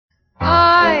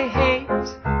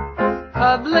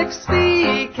public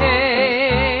speaking.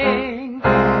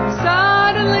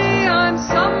 Suddenly I'm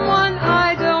someone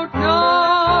I don't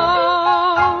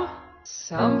know.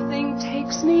 Something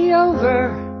takes me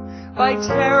over. By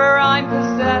terror I'm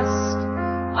possessed.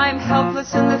 I'm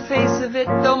helpless in the face of it,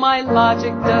 though my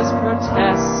logic does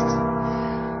protest.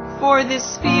 For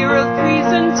this fear of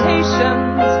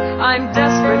presentations, I'm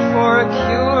desperate for a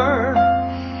cure.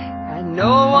 And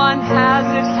no one has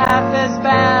it half as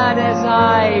bad as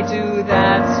I do,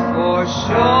 that's for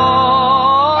sure.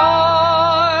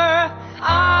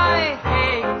 I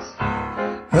hate.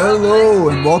 Hello,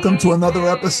 and welcome to another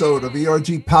episode of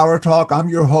ERG Power Talk. I'm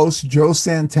your host, Joe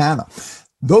Santana.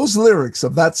 Those lyrics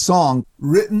of that song,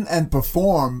 written and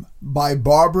performed by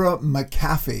Barbara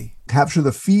McAfee, capture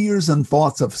the fears and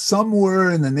thoughts of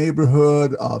somewhere in the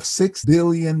neighborhood of 6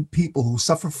 billion people who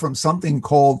suffer from something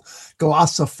called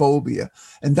glossophobia.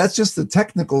 And that's just the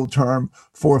technical term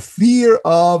for fear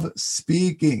of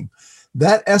speaking.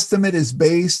 That estimate is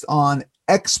based on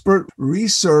expert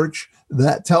research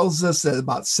that tells us that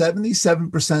about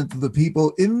 77% of the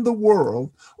people in the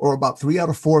world, or about 3 out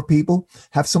of 4 people,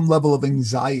 have some level of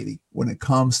anxiety when it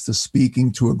comes to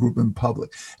speaking to a group in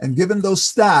public. And given those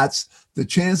stats, the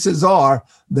chances are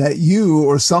that you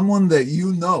or someone that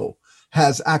you know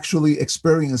has actually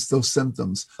experienced those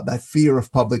symptoms, that fear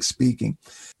of public speaking.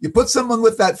 You put someone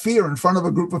with that fear in front of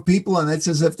a group of people, and it's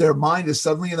as if their mind is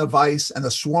suddenly in a vice and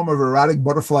a swarm of erratic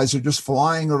butterflies are just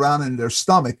flying around in their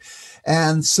stomach.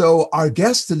 And so our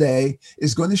guest today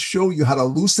is going to show you how to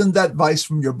loosen that vice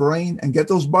from your brain and get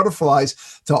those butterflies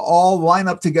to all line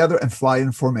up together and fly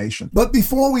in formation. But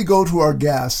before we go to our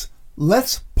guest,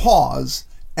 let's pause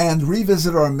and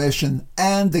revisit our mission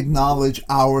and acknowledge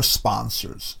our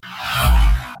sponsors.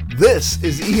 This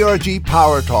is ERG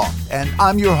Power Talk, and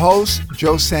I'm your host,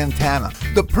 Joe Santana.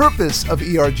 The purpose of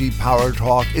ERG Power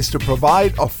Talk is to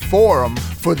provide a forum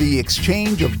for the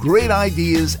exchange of great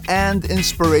ideas and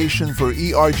inspiration for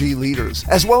ERG leaders,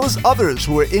 as well as others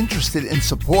who are interested in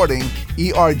supporting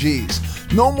ERGs.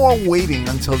 No more waiting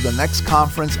until the next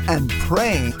conference and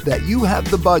praying that you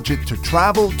have the budget to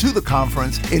travel to the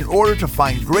conference in order to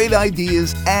find great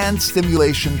ideas and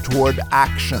stimulation toward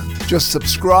action. Just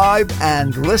subscribe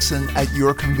and listen at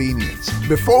your convenience.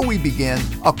 Before we begin,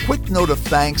 a quick note of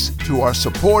thanks to our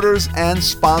supporters and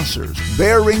sponsors: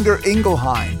 Behringer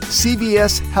Ingelheim,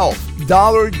 CVS Health,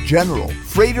 Dollar General,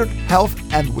 Freighter Health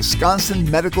and Wisconsin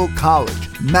Medical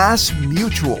College, Mass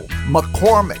Mutual,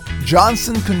 McCormick,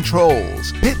 Johnson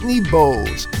Controls, Pitney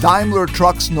Bowes, Daimler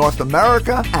Trucks North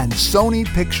America, and Sony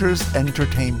Pictures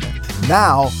Entertainment.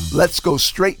 Now, let's go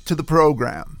straight to the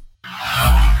program.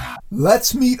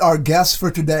 Let's meet our guest for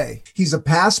today. He's a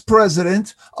past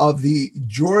president of the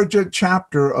Georgia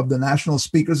chapter of the National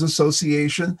Speakers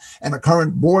Association and a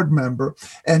current board member.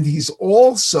 And he's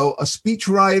also a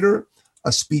speechwriter,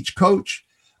 a speech coach,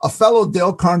 a fellow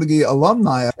Dale Carnegie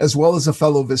alumni, as well as a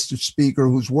fellow Vista speaker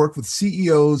who's worked with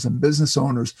CEOs and business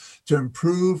owners to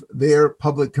improve their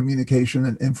public communication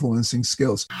and influencing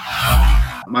skills.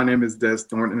 My name is Dez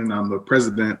Thornton, and I'm the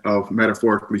president of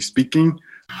Metaphorically Speaking.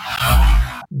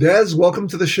 Dez, welcome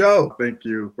to the show. Thank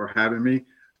you for having me.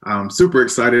 I'm super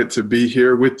excited to be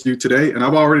here with you today, and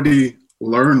I've already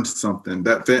learned something,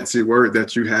 that fancy word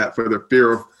that you had for the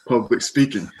fear of public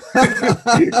speaking.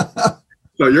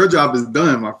 So your job is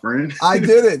done, my friend. I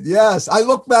did it, yes. I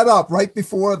looked that up right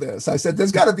before this. I said,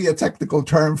 there's got to be a technical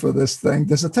term for this thing.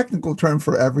 There's a technical term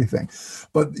for everything.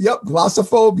 But yep,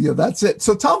 glossophobia, that's it.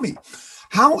 So tell me,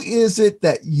 how is it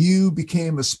that you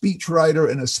became a speechwriter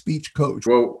and a speech coach?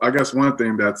 Well, I guess one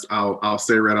thing I'll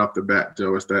say right off the bat,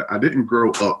 Joe, is that I didn't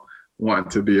grow up wanting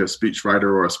to be a speechwriter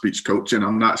or a speech coach, and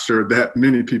I'm not sure that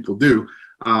many people do.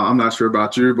 I'm not sure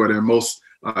about you, but in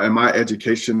my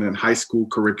education and high school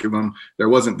curriculum, there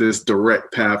wasn't this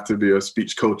direct path to be a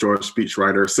speech coach or a speech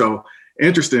writer. So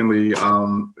interestingly,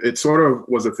 it sort of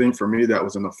was a thing for me that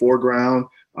was in the foreground.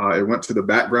 It went to the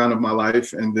background of my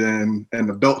life, and then in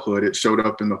adulthood, it showed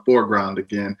up in the foreground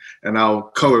again. And I'll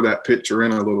color that picture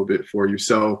in a little bit for you.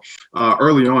 So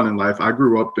early on in life, I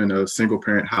grew up in a single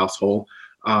parent household.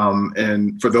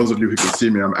 And for those of you who can see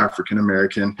me, I'm African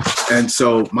American. And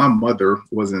so my mother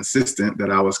was insistent that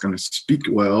I was going to speak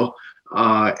well.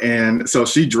 And so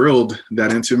she drilled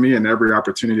that into me, and every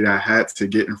opportunity I had to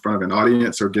get in front of an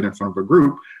audience or get in front of a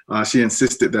group, she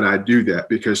insisted that I do that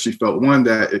because she felt, one,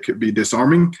 that it could be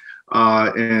disarming,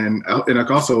 and it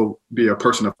could also be a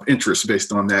person of interest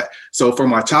based on that. So for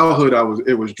my childhood,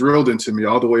 it was drilled into me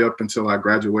all the way up until I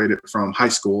graduated from high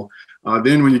school.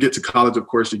 Then when you get to college, of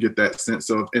course, you get that sense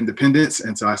of independence.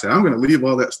 And so I said, I'm going to leave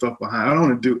all that stuff behind. I don't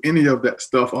want to do any of that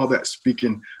stuff, all that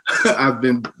speaking I've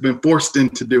been forced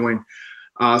into doing.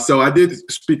 So I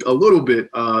did speak a little bit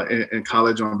in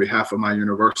college on behalf of my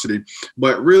university,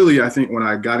 but really I think when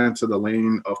I got into the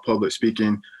lane of public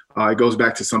speaking, it goes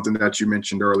back to something that you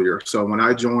mentioned earlier. So when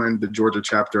I joined the Georgia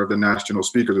chapter of the National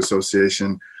Speakers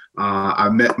Association, I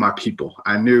met my people.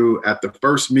 I knew at the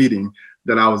first meeting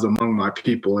that I was among my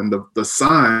people, and the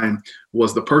sign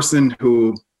was the person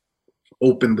who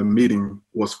opened the meeting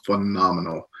was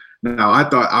phenomenal. Now, I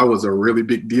thought I was a really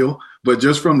big deal, but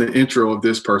just from the intro of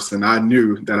this person, I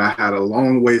knew that I had a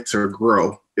long way to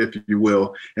grow, if you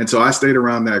will. And so I stayed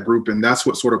around that group, and that's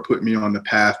what sort of put me on the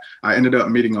path. I ended up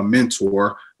meeting a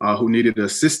mentor who needed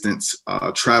assistance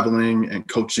traveling and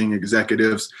coaching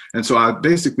executives. And so I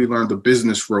basically learned the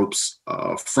business ropes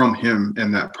from him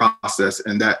in that process,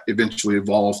 and that eventually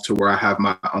evolved to where I have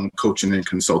my own coaching and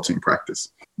consulting practice.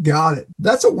 Got it.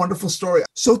 That's a wonderful story.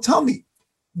 So tell me,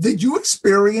 did you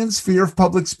experience fear of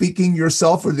public speaking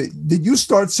yourself, or did you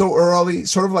start so early,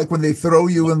 sort of like when they throw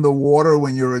you in the water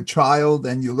when you're a child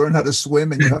and you learn how to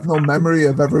swim and you have no memory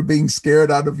of ever being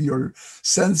scared out of your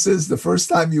senses the first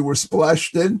time you were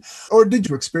splashed in? Or did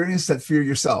you experience that fear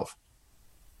yourself?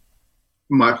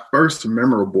 My first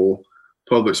memorable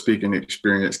public speaking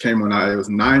experience came when I was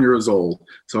 9 years old.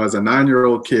 So as a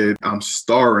 9-year-old kid, I'm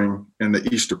starring in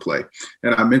the Easter play.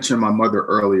 And I mentioned my mother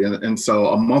early. And so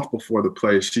a month before the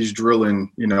play, she's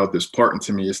drilling, this part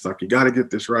into me. It's like, you got to get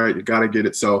this right. You got to get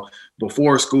it. So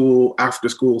before school, after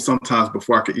school, sometimes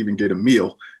before I could even get a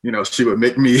meal, she would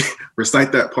make me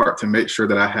recite that part to make sure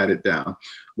that I had it down.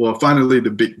 Well, finally,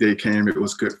 the big day came. It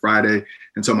was Good Friday.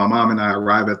 And so my mom and I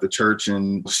arrive at the church,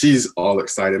 and she's all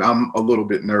excited. I'm a little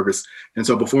bit nervous. And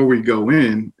so before we go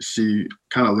in, she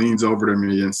kind of leans over to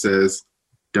me and says,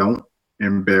 "Don't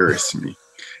embarrass me."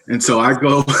 And so I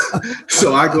go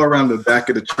around the back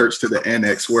of the church to the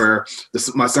annex where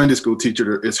my Sunday school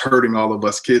teacher is herding all of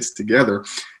us kids together.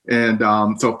 And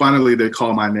so finally they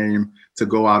call my name to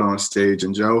go out on stage.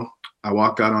 And Joe, I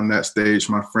walk out on that stage,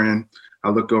 my friend. I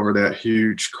look over that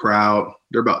huge crowd.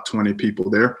 There are about 20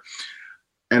 people there.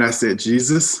 And I said,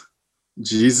 Jesus,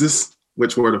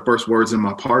 which were the first words in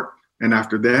my part. And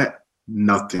after that,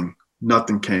 nothing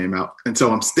came out. And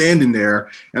so I'm standing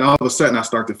there, and all of a sudden I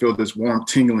start to feel this warm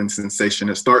tingling sensation.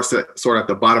 It starts sort of at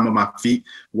the bottom of my feet,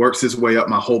 works its way up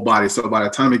my whole body. So by the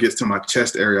time it gets to my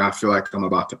chest area, I feel like I'm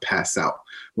about to pass out.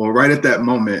 Well, right at that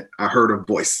moment, I heard a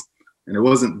voice. And it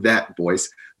wasn't that voice,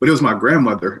 but it was my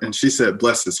grandmother. And she said,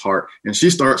 "Bless his heart." And she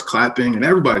starts clapping, and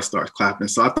everybody starts clapping.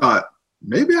 So I thought,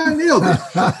 maybe I nailed it.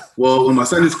 Well, when my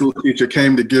Sunday school teacher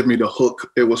came to give me the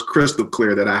hook, it was crystal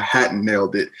clear that I hadn't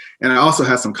nailed it. And I also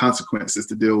had some consequences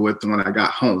to deal with when I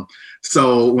got home.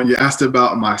 So when you asked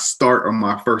about my start or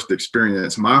my first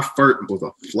experience, my first was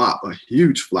a flop, a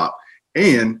huge flop.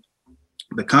 And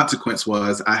the consequence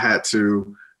was I had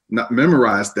to not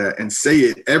memorize that and say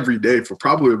it every day for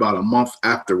probably about a month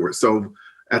afterwards. So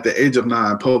at the age of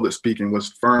 9, public speaking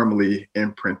was firmly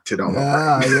imprinted on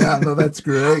my brain. Yeah, no, that's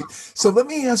great. So let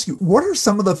me ask you, what are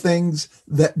some of the things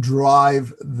that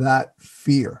drive that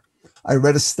fear? I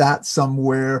read a stat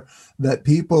somewhere that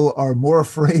people are more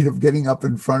afraid of getting up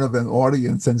in front of an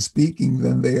audience and speaking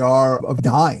than they are of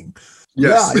dying.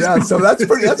 Yes. Yeah. So that's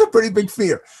a pretty big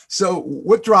fear. So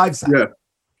what drives that? Yeah.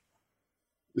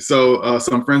 So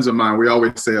some friends of mine, we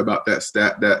always say about that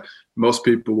stat that most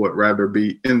people would rather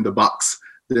be in the box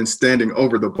than standing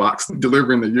over the box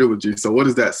delivering the eulogy. So what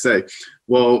does that say?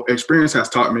 Well, experience has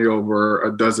taught me over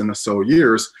a dozen or so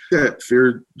years that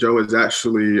fear, Joe, is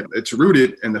actually, it's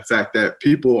rooted in the fact that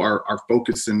people are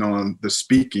focusing on the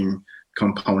speaking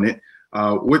component,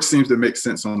 which seems to make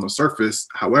sense on the surface.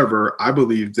 However, I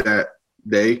believe that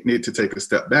they need to take a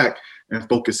step back and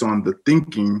focus on the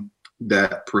thinking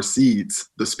that precedes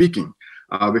the speaking.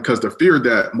 Because the fear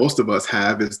that most of us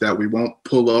have is that we won't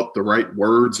pull up the right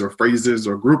words or phrases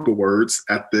or group of words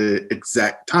at the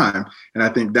exact time. And I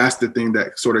think that's the thing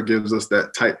that sort of gives us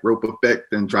that tightrope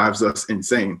effect and drives us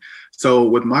insane. So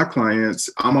with my clients,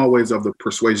 I'm always of the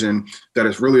persuasion that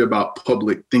it's really about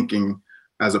public thinking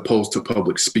as opposed to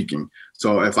public speaking.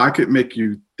 So if I could make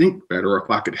you think better, or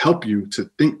if I could help you to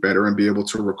think better and be able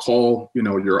to recall,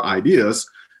 your ideas,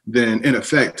 then in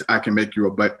effect, I can make you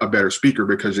a better speaker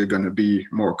because you're going to be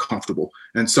more comfortable.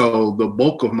 And so the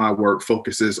bulk of my work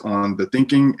focuses on the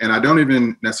thinking, and I don't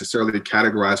even necessarily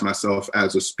categorize myself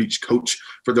as a speech coach.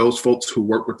 For those folks who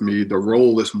work with me, the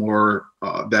role is more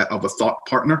that of a thought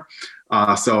partner.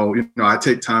 So I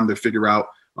take time to figure out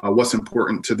what's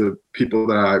important to the people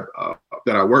that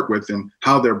I work with and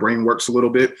how their brain works a little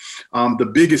bit. The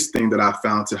biggest thing that I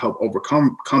found to help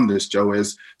overcome this, Joe,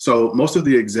 is so most of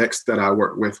the execs that I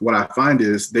work with, what I find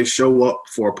is they show up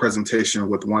for a presentation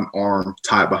with one arm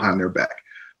tied behind their back.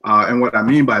 And what I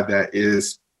mean by that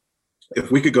is, if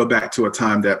we could go back to a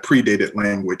time that predated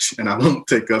language, and I won't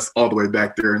take us all the way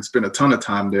back there and spend a ton of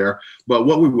time there, but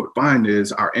what we would find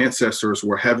is our ancestors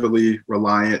were heavily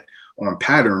reliant on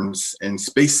patterns and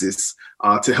spaces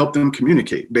to help them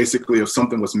communicate. Basically, if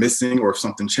something was missing or if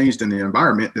something changed in the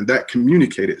environment, then that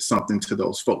communicated something to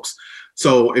those folks.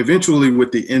 So eventually,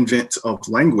 with the invent of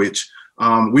language,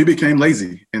 we became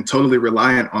lazy and totally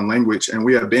reliant on language, and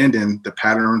we abandoned the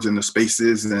patterns and the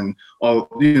spaces and all,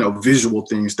 visual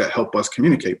things that help us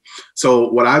communicate. So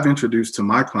what I've introduced to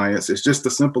my clients is just the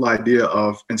simple idea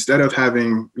of, instead of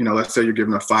having, let's say you're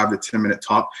giving a 5 to 10 minute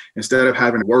talk, instead of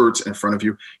having words in front of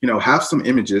you, have some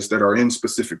images that are in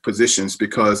specific positions,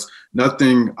 because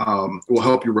nothing will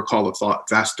help you recall a thought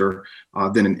faster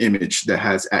than an image that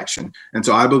has action. And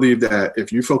so I believe that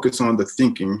if you focus on the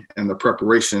thinking and the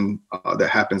preparation that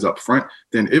happens up front,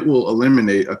 then it will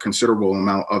eliminate a considerable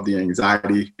amount of the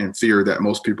anxiety and fear that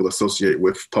most people associate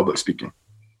with public speaking.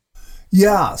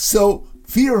 Yeah, so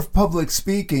fear of public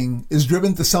speaking is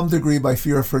driven to some degree by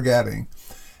fear of forgetting.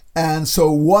 And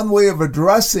so one way of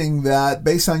addressing that,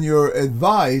 based on your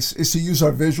advice, is to use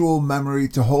our visual memory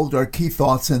to hold our key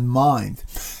thoughts in mind.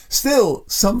 Still,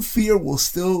 some fear will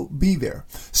still be there.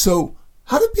 So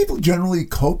how do people generally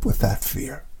cope with that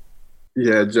fear?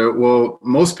 Yeah, Joe. Well,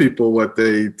 most people, what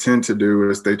they tend to do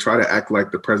is they try to act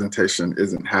like the presentation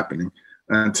isn't happening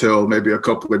until maybe a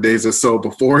couple of days or so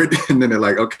before it. And then they're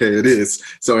like, okay, it is.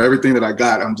 So everything that I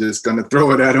got, I'm just going to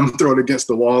throw it at them, throw it against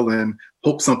the wall and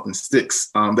hope something sticks.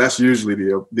 That's usually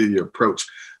the approach.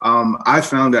 I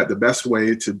found that the best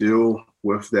way to deal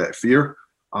with that fear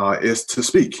is to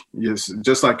speak. It's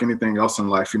just like anything else in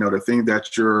life, the thing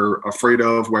that you're afraid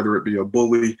of, whether it be a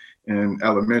bully in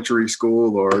elementary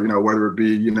school or, whether it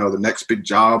be, the next big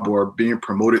job or being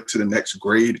promoted to the next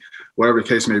grade, whatever the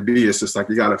case may be, it's just like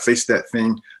you got to face that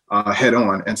thing head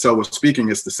on. And so with speaking,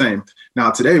 it's the same. Now,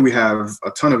 today we have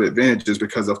a ton of advantages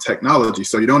because of technology.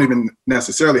 So you don't even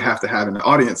necessarily have to have an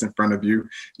audience in front of you.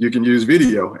 You can use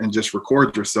video and just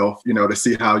record yourself, to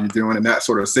see how you're doing. And that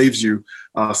sort of saves you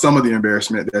some of the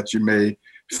embarrassment that you may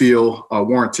feel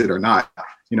warranted or not,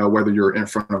 whether you're in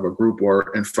front of a group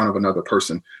or in front of another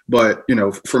person. But,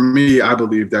 for me, I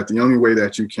believe that the only way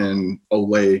that you can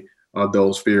allay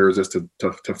those fears is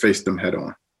to face them head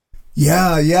on.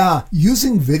 Yeah.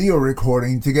 Using video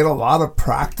recording to get a lot of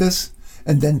practice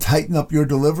and then tighten up your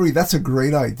delivery, that's a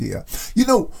great idea.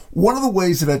 One of the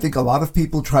ways that I think a lot of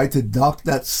people try to duck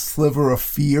that sliver of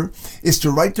fear is to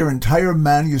write their entire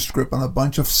manuscript on a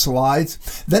bunch of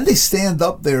slides. Then they stand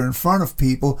up there in front of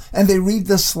people and they read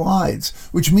the slides,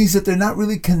 which means that they're not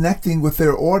really connecting with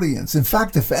their audience. In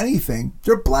fact, if anything,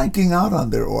 they're blanking out on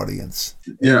their audience.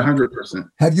 Yeah, 100%.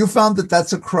 Have you found that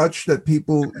that's a crutch that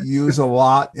people use a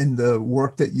lot in the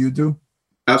work that you do?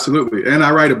 Absolutely. And I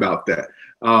write about that.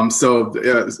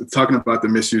 Talking about the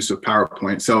misuse of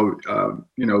PowerPoint. So,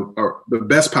 the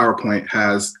best PowerPoint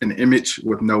has an image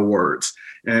with no words.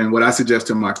 And what I suggest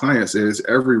to my clients is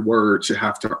every word should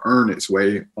have to earn its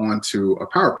way onto a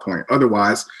PowerPoint.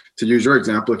 Otherwise, to use your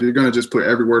example, if you're going to just put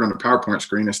every word on the PowerPoint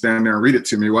screen and stand there and read it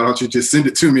to me, why don't you just send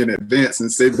it to me in advance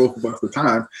and save both of us the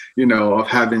time, of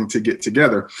having to get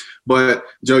together. But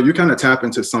Joe, you kind of tap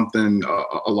into something,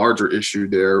 a larger issue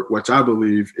there, which I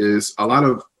believe is a lot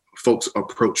of folks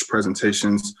approach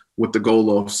presentations with the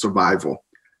goal of survival,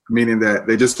 meaning that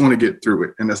they just want to get through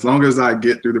it. And as long as I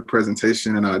get through the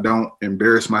presentation and I don't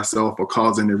embarrass myself or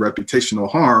cause any reputational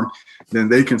harm, then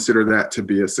they consider that to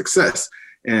be a success.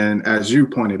 And as you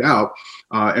pointed out,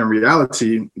 in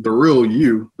reality, the real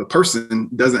you, the person,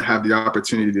 doesn't have the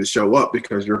opportunity to show up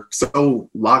because you're so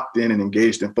locked in and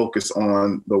engaged and focused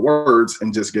on the words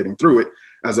and just getting through it,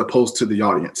 as opposed to the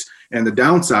audience. And the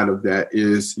downside of that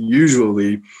is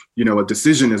usually, a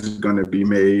decision is going to be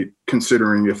made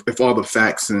considering if all the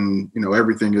facts and,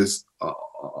 everything is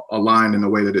aligned in the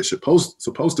way that it's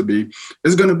supposed to be,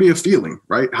 is going to be a feeling,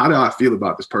 right? How do I feel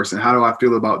about this person? How do I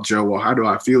feel about Joe? Or how do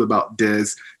I feel about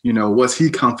Dez? Was he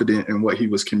confident in what he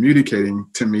was communicating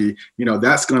to me?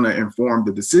 That's going to inform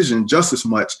the decision just as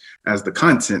much as the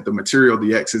content, the material,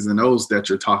 the X's and O's that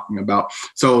you're talking about.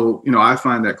 So, I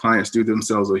find that clients do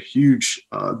themselves a huge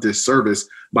disservice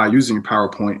by using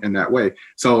PowerPoint in that way.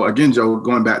 So again, Joe,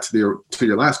 going back to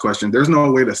your last question, there's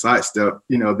no way to sidestep,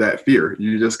 that fear.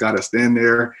 You just got to stand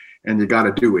there and you got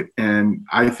to do it. And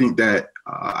I think that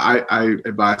I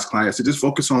advise clients to just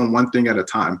focus on one thing at a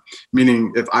time.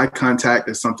 Meaning, if eye contact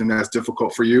is something that's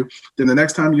difficult for you, then the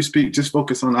next time you speak, just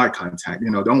focus on eye contact.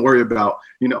 Don't worry about,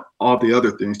 all the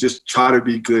other things. Just try to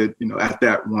be good, at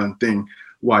that one thing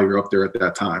while you're up there at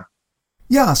that time.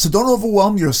 Yeah, so don't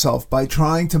overwhelm yourself by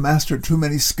trying to master too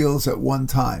many skills at one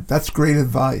time. That's great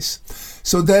advice.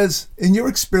 So Dez, in your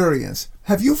experience,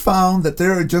 have you found that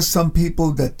there are just some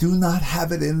people that do not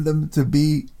have it in them to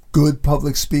be good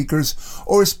public speakers?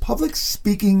 Or is public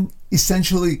speaking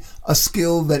essentially a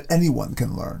skill that anyone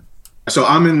can learn? So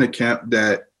I'm in the camp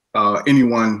that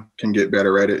anyone can get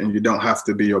better at it, and you don't have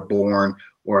to be a born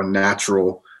or a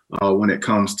natural when it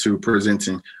comes to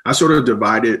presenting. I sort of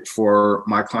divide it for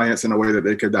my clients in a way that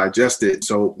they could digest it.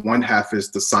 So one half is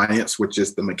the science, which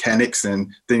is the mechanics and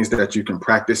things that you can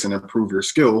practice and improve your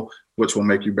skill, which will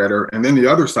make you better. And then the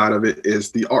other side of it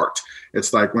is the art.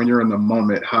 It's like when you're in the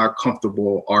moment, how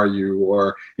comfortable are you?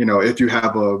 Or, if you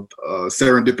have a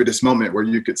serendipitous moment where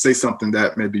you could say something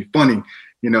that may be funny,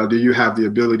 do you have the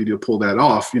ability to pull that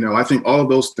off? I think all of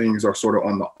those things are sort of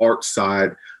on the art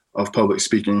side of public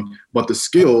speaking, but the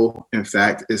skill, in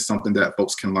fact, is something that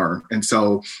folks can learn. And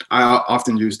so I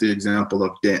often use the example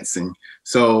of dancing.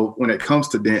 So when it comes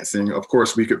to dancing, of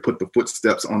course, we could put the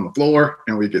footsteps on the floor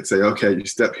and we could say, okay, you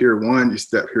step here one, you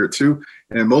step here two.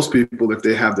 And most people, if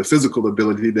they have the physical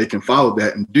ability, they can follow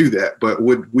that and do that. But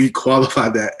would we qualify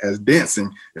that as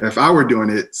dancing? If I were doing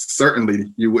it,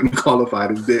 certainly you wouldn't qualify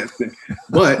it as dancing.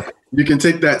 But you can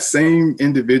take that same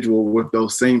individual with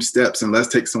those same steps, and let's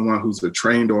take someone who's a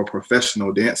trained or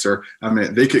professional dancer. I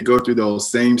mean, they could go through those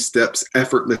same steps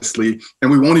effortlessly, and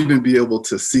we won't even be able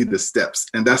to see the steps.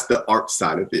 And that's the art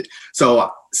side of it.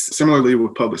 So similarly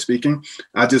with public speaking,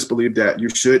 I just believe that you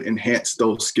should enhance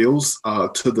those skills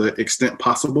to the extent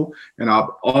possible. And I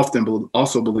often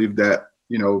also believe that,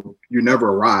 you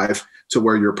never arrive to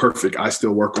where you're perfect. I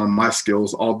still work on my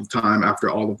skills all the time after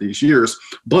all of these years.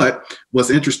 But what's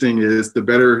interesting is the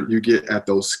better you get at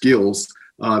those skills,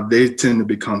 they tend to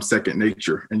become second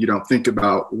nature. And you don't think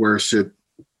about where should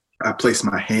I place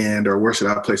my hand or where should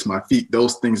I place my feet.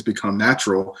 Those things become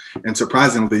natural. And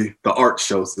surprisingly, the art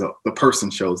shows up, the person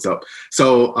shows up.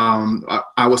 So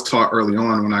I was taught early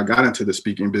on when I got into the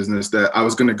speaking business that I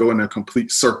was going to go in a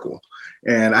complete circle.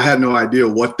 And I had no idea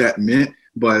what that meant.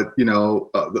 But,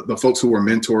 the folks who were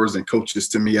mentors and coaches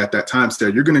to me at that time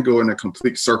said, you're going to go in a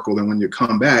complete circle. And when you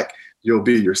come back, you'll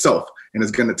be yourself. And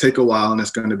it's going to take a while and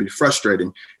it's going to be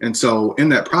frustrating. And so in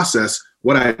that process,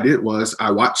 what I did was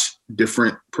I watched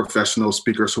different professional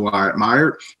speakers who I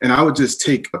admired, and I would just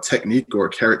take a technique or a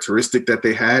characteristic that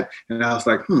they had. And I was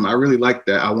like, I really like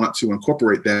that. I want to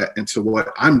incorporate that into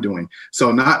what I'm doing.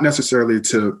 So not necessarily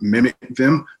to mimic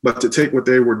them, but to take what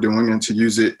they were doing and to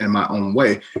use it in my own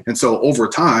way. And so over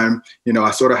time,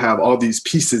 I sort of have all these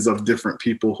pieces of different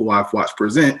people who I've watched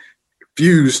present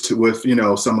fused with,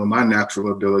 some of my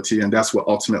natural ability. And that's what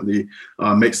ultimately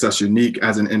makes us unique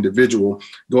as an individual.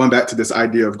 Going back to this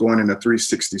idea of going in a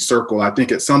 360 circle, I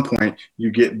think at some point you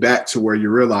get back to where you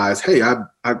realize, hey,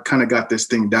 I kind of got this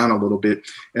thing down a little bit.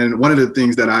 And one of the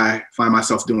things that I find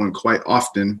myself doing quite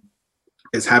often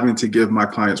is having to give my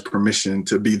clients permission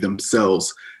to be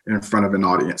themselves in front of an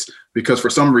audience. Because for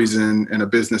some reason in a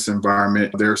business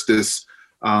environment, there's this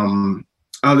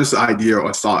this idea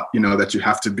or thought, that you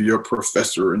have to be a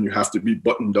professor and you have to be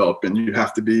buttoned up and you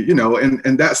have to be,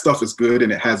 and that stuff is good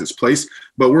and it has its place,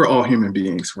 but we're all human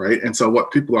beings, right? And so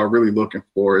what people are really looking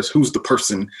for is who's the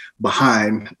person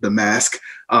behind the mask.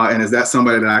 And is that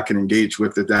somebody that I can engage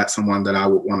with? Is that someone that I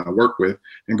would want to work with?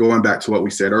 And going back to what we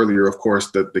said earlier, of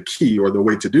course, the key or the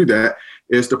way to do that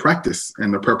is the practice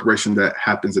and the preparation that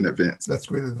happens in advance. That's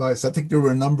great advice. I think there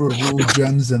were a number of little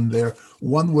gems in there.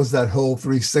 One was that whole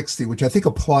 360, which I think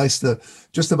applies to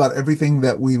just about everything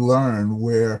that we learn,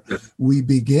 where we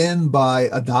begin by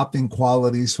adopting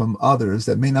qualities from others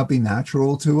that may not be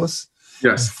natural to us.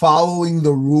 Yes. Following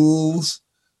the rules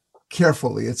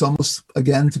carefully. It's almost,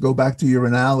 again, to go back to your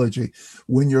analogy,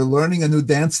 when you're learning a new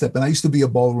dance step, and I used to be a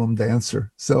ballroom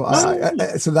dancer, so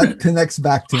so that connects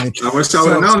back to me. I wish I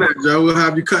would have known that, Joe. We'll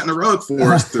have you cutting the rug for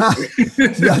us today.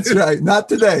 That's right. Not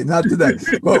today.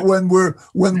 But when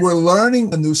we're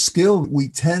learning a new skill, we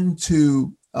tend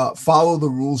to follow the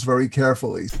rules very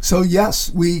carefully. So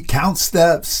yes, we count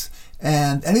steps.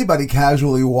 And anybody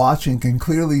casually watching can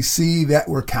clearly see that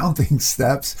we're counting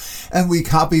steps, and we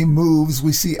copy moves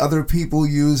we see other people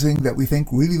using that we think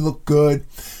really look good.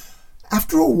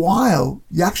 After a while,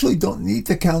 you actually don't need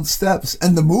to count steps,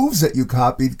 and the moves that you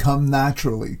copied come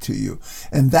naturally to you.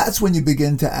 And that's when you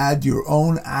begin to add your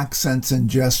own accents and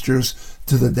gestures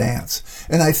to the dance.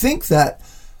 And I think that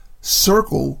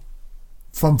circle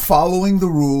from following the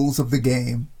rules of the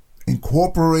game,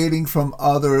 incorporating from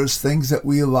others things that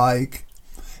we like,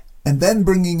 and then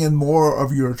bringing in more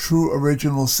of your true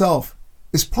original self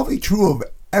is probably true of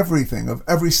everything, of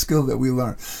every skill that we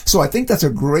learn. So I think that's a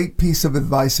great piece of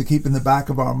advice to keep in the back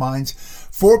of our minds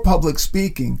for public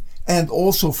speaking and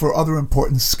also for other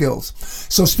important skills.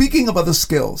 So speaking of other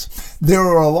skills, there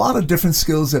are a lot of different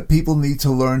skills that people need to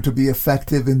learn to be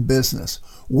effective in business.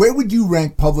 Where would you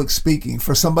rank public speaking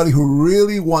for somebody who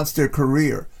really wants their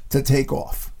career to take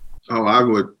off? Oh, I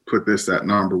would put this at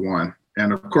number one.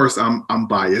 And of course, I'm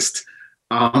biased,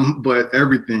 but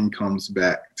everything comes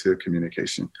back to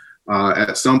communication.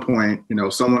 At some point,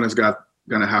 someone is going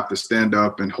to have to stand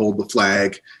up and hold the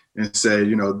flag and say,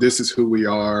 this is who we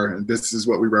are, and this is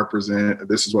what we represent, and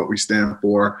this is what we stand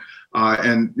for.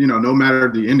 And no matter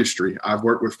the industry, I've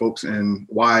worked with folks in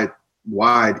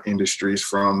wide industries,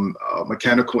 from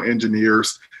mechanical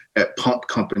engineers at pump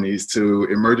companies to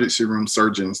emergency room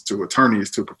surgeons to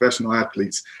attorneys to professional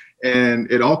athletes.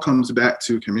 And it all comes back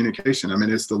to communication. I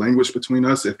mean, it's the language between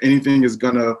us. If anything is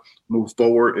going to move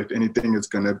forward, if anything is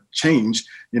going to change,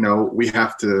 we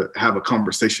have to have a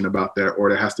conversation about that, or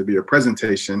there has to be a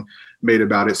presentation made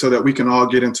about it so that we can all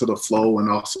get into the flow and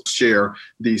also share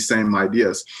these same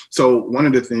ideas. So one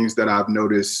of the things that I've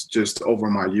noticed just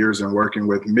over my years in working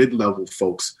with mid-level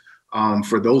folks,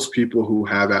 for those people who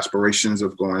have aspirations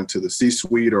of going to the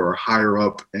C-suite or higher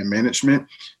up in management,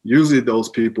 usually those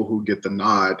people who get the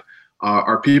nod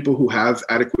are people who have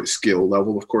adequate skill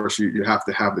level. Of course, you have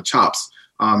to have the chops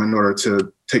in order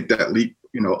to take that leap,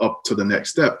 up to the next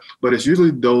step. But it's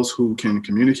usually those who can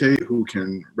communicate, who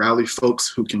can rally folks,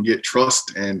 who can get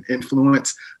trust and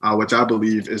influence, which I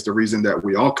believe is the reason that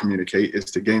we all communicate, is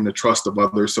to gain the trust of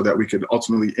others so that we can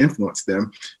ultimately influence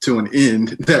them to an end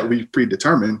that we've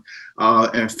predetermined.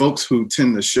 And folks who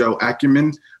tend to show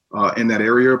acumen in that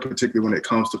area, particularly when it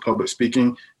comes to public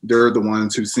speaking, they're the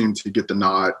ones who seem to get the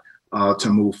nod to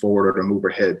move forward or to move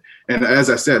ahead. And as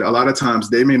I said, a lot of times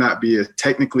they may not be as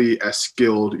technically as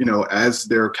skilled, as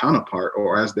their counterpart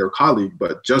or as their colleague,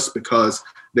 but just because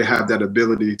they have that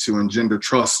ability to engender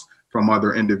trust from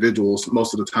other individuals,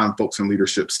 most of the time folks in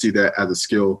leadership see that as a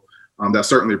skill that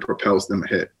certainly propels them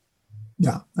ahead.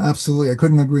 Yeah, absolutely. I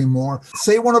couldn't agree more.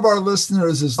 Say one of our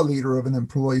listeners is a leader of an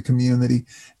employee community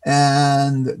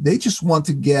and they just want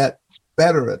to get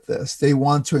better at this. They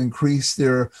want to increase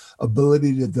their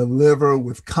ability to deliver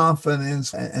with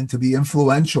confidence and to be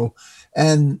influential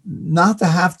and not to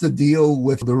have to deal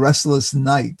with the restless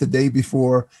night the day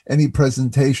before any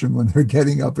presentation when they're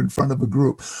getting up in front of a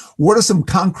group. What are some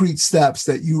concrete steps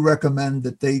that you recommend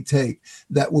that they take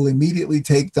that will immediately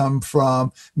take them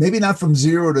from, maybe not from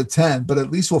 0 to 10, but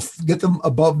at least will get them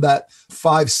above that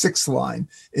 5-6 line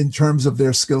in terms of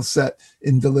their skill set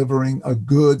in delivering a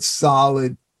good,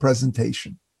 solid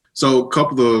presentation? So a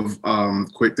couple of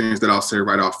quick things that I'll say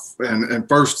right off. And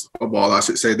first of all, I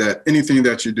should say that anything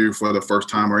that you do for the first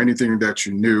time or anything that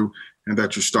you new and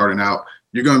that you're starting out,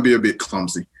 you're going to be a bit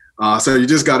clumsy. So you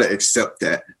just got to accept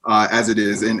that as it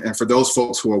is. And for those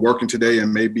folks who are working today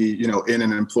and maybe, in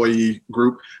an employee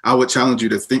group, I would challenge you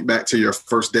to think back to your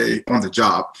first day on the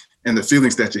job and the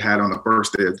feelings that you had on the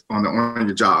first day on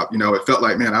your job. It felt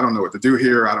like, man, I don't know what to do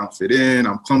here. I don't fit in.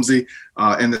 I'm clumsy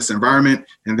in this environment.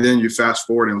 And then you fast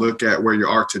forward and look at where you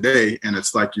are today. And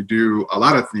it's like you do a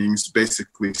lot of things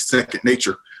basically second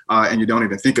nature and you don't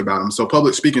even think about them. So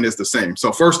public speaking is the same.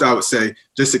 So first I would say,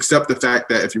 just accept the fact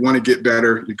that if you want to get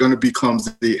better, you're going to be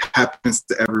clumsy. It happens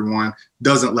to everyone,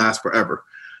 doesn't last forever.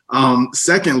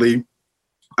 Secondly,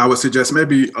 I would suggest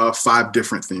maybe 5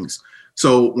 different things.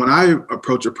 So when I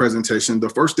approach a presentation, the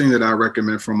first thing that I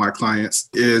recommend for my clients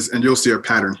is, and you'll see a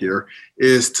pattern here,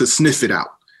 is to sniff it out.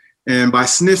 And by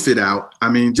sniff it out, I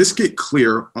mean, just get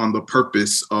clear on the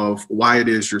purpose of why it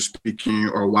is you're speaking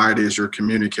or why it is you're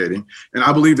communicating. And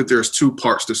I believe that there's 2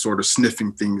 parts to sort of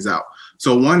sniffing things out.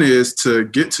 So one is to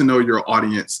get to know your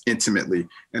audience intimately.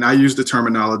 And I use the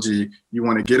terminology, you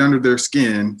want to get under their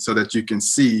skin so that you can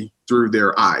see through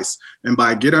their eyes. And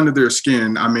by get under their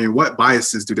skin, I mean, what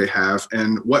biases do they have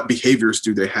and what behaviors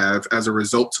do they have as a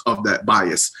result of that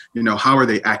bias? How are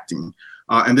they acting?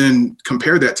 And then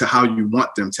compare that to how you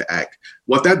want them to act.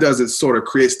 What that does is sort of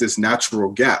creates this natural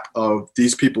gap of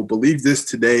these people believe this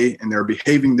today and they're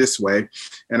behaving this way.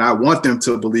 And I want them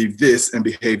to believe this and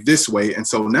behave this way. And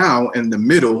so now in the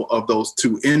middle of those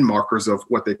 2 end markers of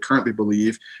what they currently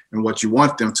believe and what you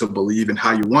want them to believe and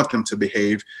how you want them to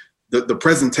behave, the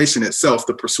presentation itself,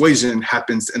 the persuasion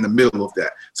happens in the middle of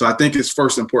that. So I think it's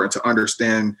first important to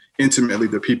understand intimately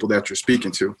the people that you're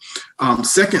speaking to.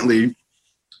 Secondly,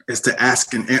 is to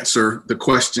ask and answer the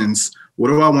questions. What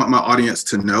do I want my audience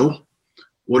to know?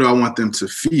 What do I want them to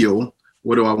feel?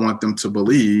 What do I want them to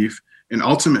believe? And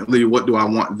ultimately, what do I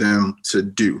want them to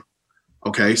do?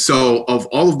 Okay, so of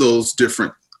all of those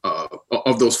different, of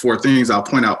of those four things, I'll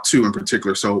point out two in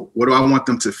particular. So what do I want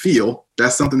them to feel?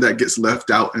 That's something that gets left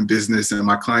out in business, and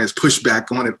my clients push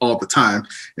back on it all the time.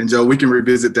 And Joe, we can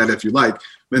revisit that if you like.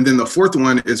 And then the fourth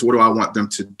one is, what do I want them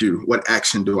to do? What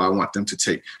action do I want them to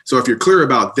take? So if you're clear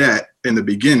about that in the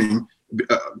beginning,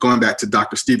 going back to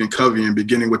Dr. Stephen Covey and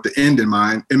beginning with the end in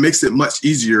mind, it makes it much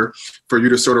easier for you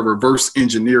to sort of reverse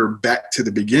engineer back to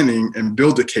the beginning and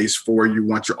build a case for where you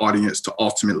want your audience to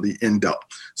ultimately end up.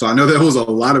 So I know that was a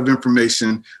lot of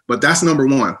information, but that's number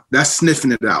one. That's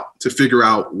sniffing it out to figure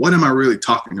out, what am I really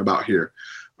talking about here?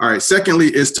 All right.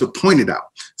 Secondly is to point it out.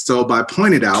 So by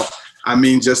point it out, I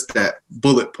mean just that,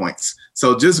 bullet points.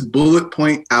 So just bullet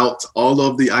point out all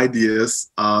of the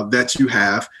ideas that you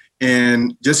have,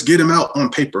 and just get them out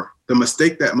on paper. The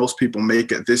mistake that most people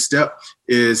make at this step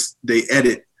is they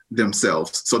edit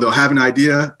themselves. So they'll have an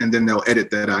idea and then they'll edit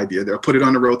that idea. They'll put it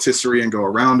on the rotisserie and go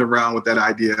around and around with that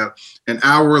idea. An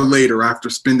hour later,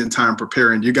 after spending time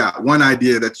preparing, you got one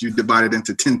idea that you divided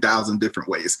into 10,000 different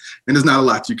ways. And there's not a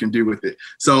lot you can do with it.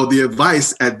 So the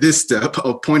advice at this step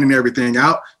of pointing everything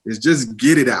out is just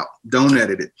get it out. Don't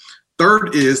edit it.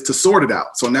 Third is to sort it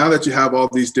out. So now that you have all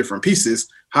these different pieces,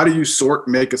 how do you sort,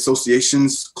 make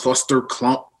associations, cluster,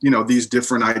 clump, these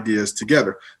different ideas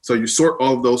together? So you sort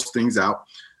all of those things out.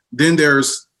 Then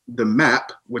there's the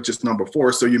map, which is number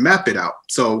 4. So you map it out.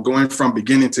 So going from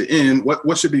beginning to end,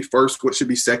 what should be first, what should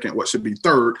be second, what should be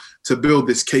third, to build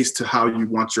this case to how you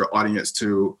want your audience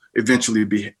to eventually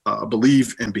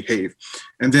believe and behave.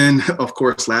 And then, of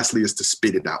course, lastly is to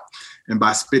spit it out. And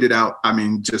by spit it out, I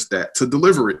mean just that, to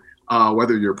deliver it.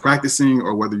 Whether you're practicing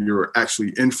or whether you're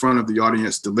actually in front of the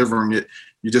audience delivering it,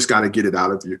 you just got to get it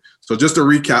out of you. So just to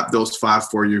recap those 5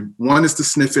 for you, 1 is to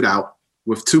sniff it out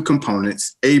with 2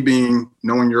 components, A being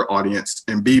knowing your audience,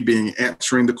 and B being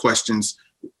answering the questions,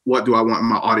 what do I want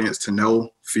my audience to know,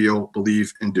 feel,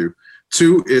 believe, and do?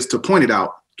 2 is to point it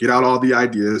out, get out all the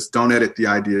ideas, don't edit the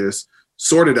ideas,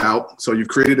 sort it out. So you've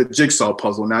created a jigsaw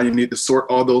puzzle. Now you need to sort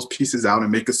all those pieces out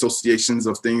and make associations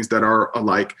of things that are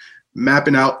alike.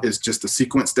 Mapping out is just a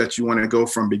sequence that you want to go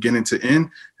from beginning to end.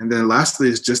 And then lastly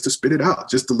is just to spit it out,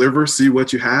 just deliver, see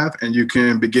what you have, and you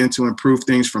can begin to improve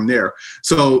things from there.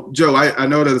 So Joe, I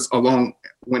know that it's a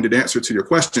long-winded answer to your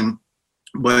question,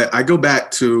 but I go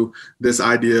back to this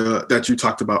idea that you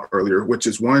talked about earlier, which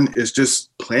is, 1 is just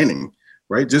planning,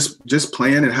 right? Just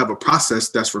plan and have a process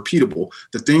that's repeatable.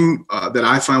 The thing that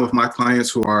I find with my clients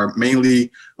who are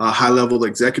mainly high-level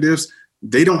executives,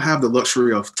 they don't have the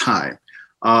luxury of time.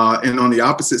 And on the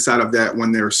opposite side of that,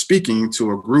 when they're speaking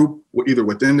to a group, either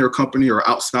within their company or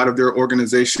outside of their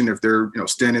organization, if they're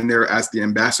standing there as the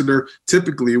ambassador,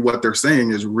 typically what they're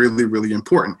saying is really, really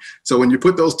important. So when you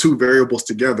put those 2 variables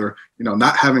together,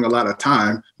 not having a lot of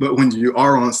time, but when you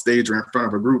are on stage or in front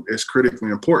of a group, it's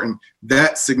critically important.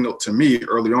 That signaled to me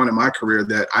early on in my career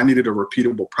that I needed a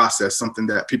repeatable process, something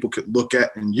that people could look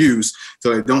at and use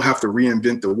so they don't have to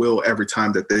reinvent the wheel every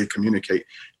time that they communicate.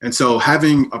 And so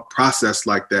having a process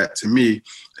like that, to me,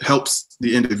 helps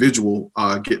the individual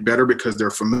get better because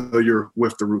they're familiar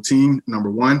with the routine,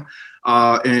 number 1.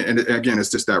 And again,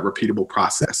 it's just that repeatable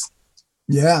process.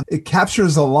 Yeah, it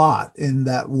captures a lot in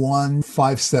that 1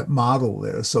 5-step model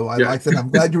there. So I like that. I'm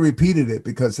glad you repeated it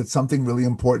because it's something really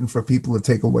important for people to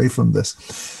take away from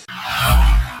this.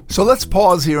 So let's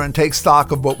pause here and take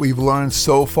stock of what we've learned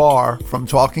so far from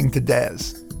talking to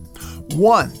Dez.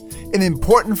 1, an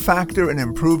important factor in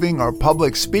improving our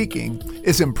public speaking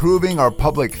is improving our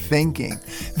public thinking.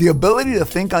 The ability to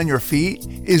think on your feet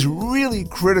is really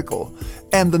critical.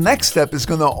 And the next step is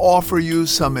going to offer you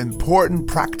some important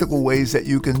practical ways that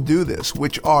you can do this,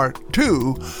 which are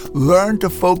 2, learn to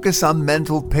focus on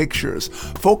mental pictures.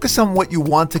 Focus on what you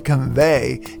want to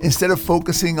convey instead of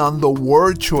focusing on the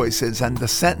word choices and the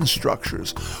sentence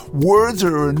structures. Words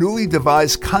are a newly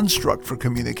devised construct for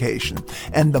communication,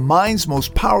 and the mind's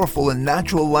most powerful and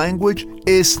natural language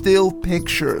is still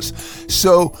pictures.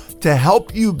 So to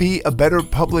help you be a better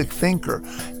public thinker,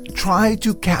 try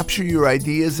to capture your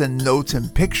ideas and notes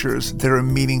and pictures that are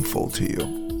meaningful to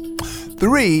you.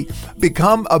 3,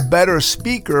 become a better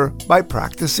speaker by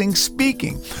practicing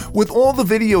speaking. With all the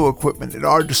video equipment at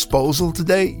our disposal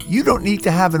today, you don't need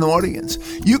to have an audience.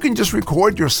 You can just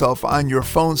record yourself on your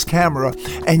phone's camera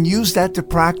and use that to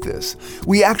practice.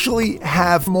 We actually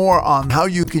have more on how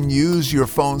you can use your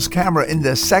phone's camera in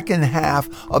the second half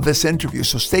of this interview,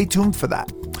 so stay tuned for that.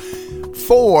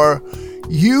 4,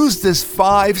 use this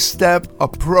 5-step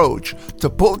approach to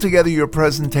pull together your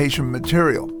presentation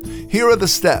material. Here are the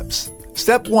steps.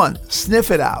 Step 1,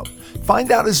 sniff it out.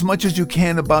 Find out as much as you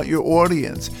can about your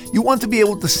audience. You want to be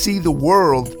able to see the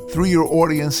world through your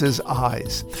audience's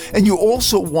eyes. And you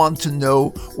also want to know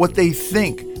what they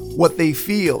think, what they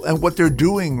feel and what they're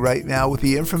doing right now with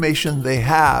the information they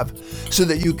have, so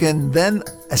that you can then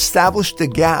establish the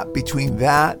gap between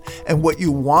that and what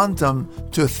you want them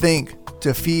to think,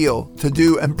 to feel, to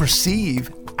do, and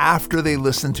perceive after they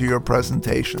listen to your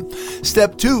presentation.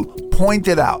 Step 2, point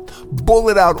it out.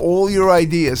 Bullet out all your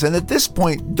ideas. And at this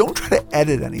point, don't try to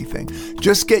edit anything.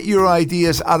 Just get your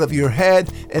ideas out of your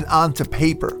head and onto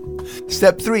paper.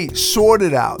 Step 3, sort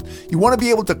it out. You want to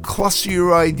be able to cluster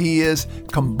your ideas,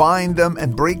 combine them,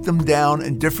 and break them down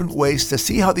in different ways to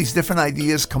see how these different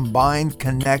ideas combine,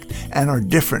 connect, and are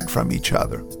different from each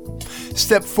other.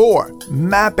 Step 4,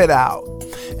 map it out.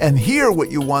 And here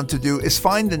what you want to do is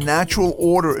find the natural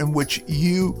order in which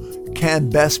you can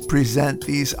best present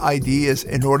these ideas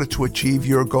in order to achieve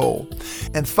your goal.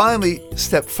 And finally,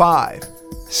 step 5,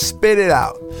 spit it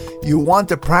out. You want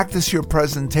to practice your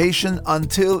presentation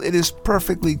until it is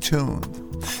perfectly tuned.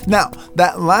 Now,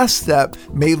 that last step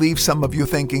may leave some of you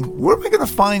thinking, where am I going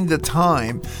to find the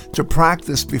time to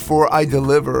practice before I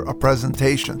deliver a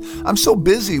presentation? I'm so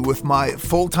busy with my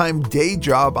full-time day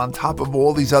job on top of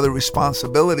all these other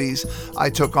responsibilities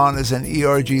I took on as an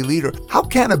ERG leader. How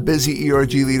can a busy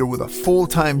ERG leader with a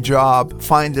full-time job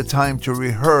find the time to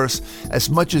rehearse as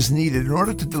much as needed in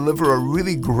order to deliver a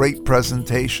really great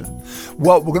presentation?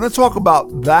 Well, we're going to talk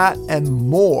about that and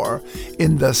more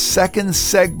in the second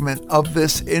segment of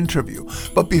this interview.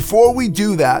 But before we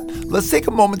do that, let's take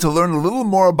a moment to learn a little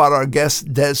more about our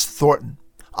guest, Dez Thornton.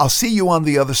 I'll see you on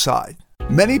the other side.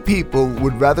 Many people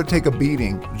would rather take a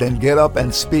beating than get up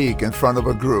and speak in front of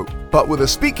a group. But with a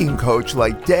speaking coach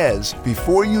like Dez,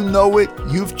 before you know it,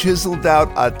 you've chiseled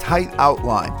out a tight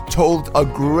outline, told a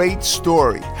great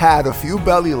story, had a few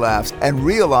belly laughs, and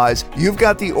realized you've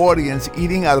got the audience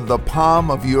eating out of the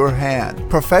palm of your hand.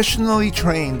 Professionally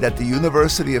trained at the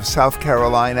University of South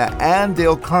Carolina and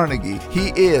Dale Carnegie, he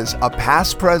is a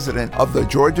past president of the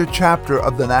Georgia chapter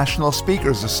of the National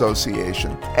Speakers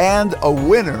Association and a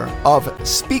winner of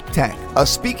Speak Tank, a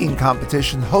speaking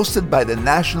competition hosted by the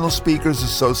National Speakers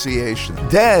Association.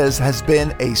 Dez has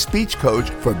been a speech coach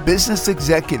for business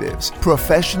executives,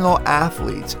 professional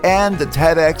athletes, and the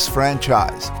TEDx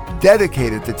franchise.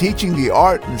 Dedicated to teaching the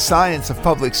art and science of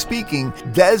public speaking,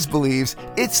 Dez believes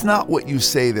it's not what you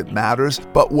say that matters,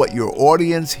 but what your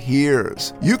audience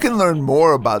hears. You can learn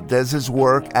more about Dez's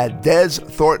work at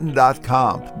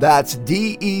DezThornton.com. That's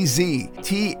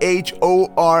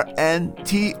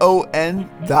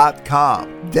DezThornton.com.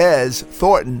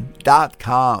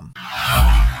 DezThornton.com.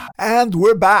 And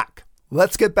we're back.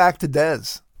 Let's get back to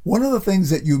Dez. One of the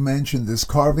things that you mentioned is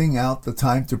carving out the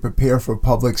time to prepare for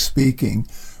public speaking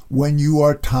when you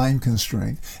are time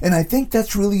constrained. And I think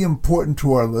that's really important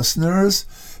to our listeners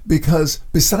because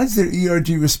besides their ERG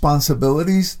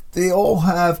responsibilities, they all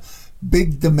have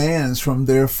big demands from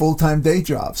their full-time day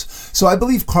jobs. So I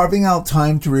believe carving out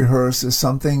time to rehearse is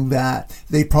something that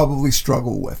they probably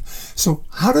struggle with. So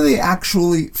how do they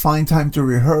actually find time to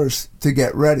rehearse to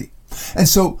get ready? And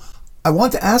so I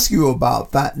want to ask you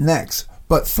about that next.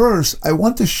 But first, I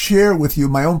want to share with you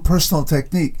my own personal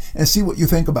technique and see what you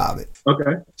think about it.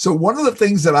 Okay. So one of the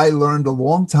things that I learned a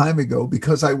long time ago,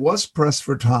 because I was pressed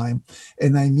for time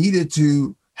and I needed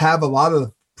to have a lot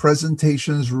of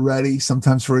presentations ready,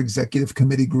 sometimes for executive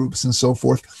committee groups and so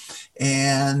forth.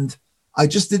 And I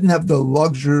just didn't have the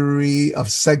luxury of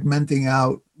segmenting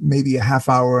out maybe a half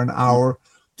hour, an hour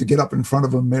to get up in front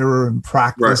of a mirror and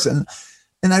practice. Right.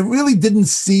 And I really didn't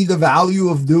see the value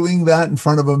of doing that in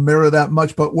front of a mirror that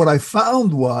much. But what I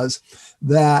found was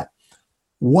that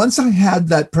once I had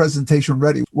that presentation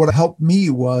ready, what helped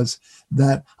me was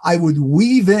that I would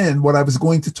weave in what I was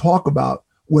going to talk about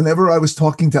whenever I was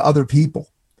talking to other people.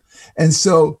 And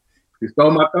so you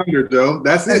stole my thunder, Joe.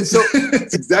 That's it. So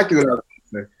it's exactly what I was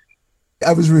saying.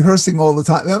 I was rehearsing all the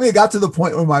time. I mean, it got to the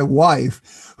point where my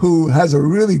wife, who has a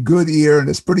really good ear and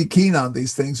is pretty keen on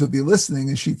these things, would be listening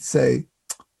and she'd say,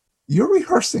 "You're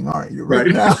rehearsing, aren't you, right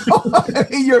now?" I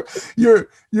mean, you're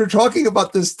talking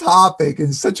about this topic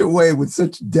in such a way with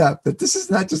such depth that this is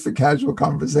not just a casual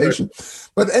conversation. Right.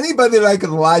 But anybody that I could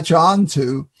latch on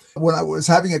to when I was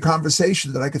having a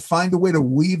conversation, that I could find a way to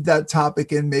weave that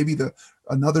topic in. Maybe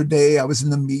another day I was in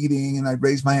the meeting and I'd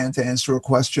raise my hand to answer a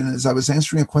question. As I was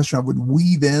answering a question, I would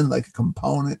weave in like a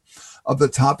component of the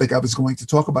topic I was going to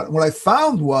talk about. And what I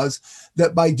found was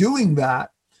that by doing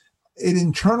that, it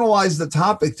internalized the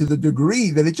topic to the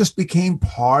degree that it just became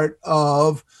part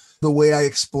of the way I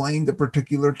explained a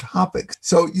particular topic.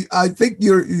 So I think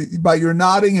by your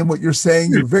nodding and what you're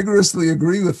saying, you vigorously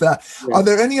agree with that. Yeah. Are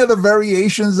there any other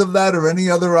variations of that or any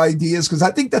other ideas? Because I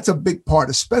think that's a big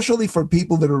part, especially for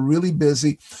people that are really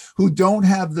busy, who don't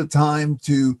have the time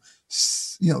to,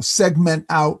 segment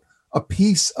out a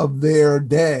piece of their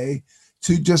day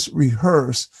to just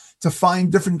rehearse, to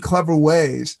find different clever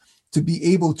ways to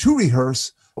be able to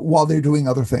rehearse while they're doing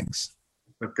other things.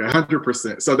 Okay,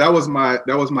 100%. So that was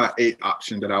my 8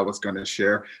 option that I was going to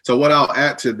share. So what I'll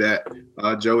add to that,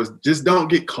 Joe, is just don't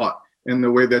get caught in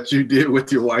the way that you did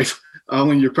with your wife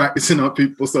when you're practicing on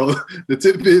people. So the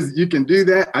tip is you can do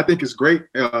that. I think it's great.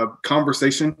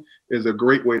 Conversation is a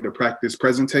great way to practice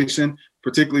presentation,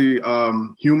 particularly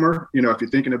humor. You know, if you're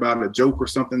thinking about a joke or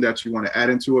something that you want to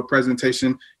add into a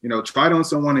presentation, you know, try it on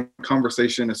someone in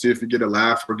conversation and see if you get a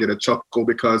laugh or get a chuckle,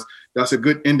 because that's a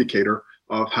good indicator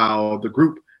of how the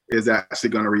group is actually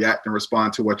going to react and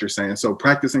respond to what you're saying. So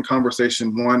practicing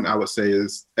conversation, one, I would say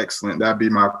is excellent. That'd be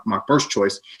my first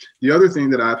choice. The other thing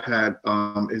that I've had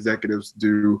executives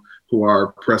do who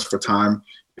are pressed for time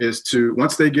is to,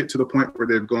 once they get to the point where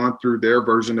they've gone through their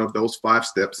version of those 5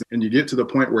 steps, and you get to the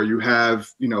point where you have,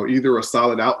 you know, either a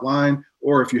solid outline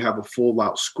or if you have a full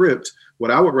out script,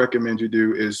 what I would recommend you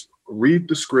do is read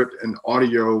the script and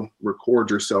audio record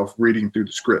yourself reading through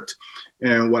the script.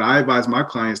 And what I advise my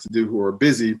clients to do who are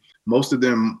busy, most of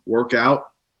them work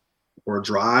out or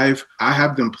drive. I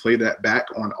have them play that back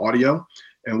on audio.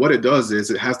 And what it does is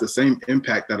it has the same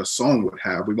impact that a song would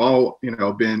have. We've all, you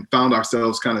know, found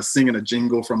ourselves kind of singing a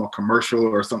jingle from a commercial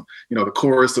or some, you know, the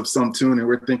chorus of some tune. And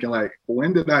we're thinking like,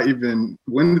 when did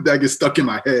that get stuck in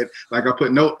my head? Like I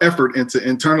put no effort into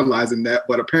internalizing that,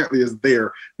 but apparently it's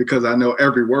there because I know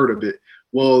every word of it.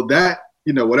 Well, that,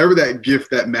 you know, whatever that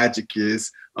gift, that magic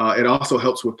is, it also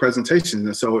helps with presentations.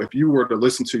 And so if you were to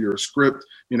listen to your script,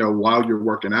 you know, while you're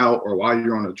working out or while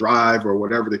you're on a drive or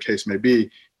whatever the case may be,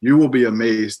 you will be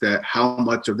amazed at how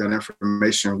much of that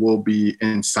information will be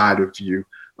inside of you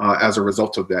as a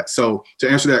result of that. So to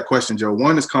answer that question, Joe,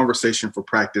 one is conversation for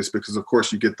practice, because of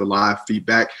course you get the live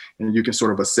feedback and you can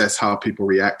sort of assess how people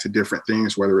react to different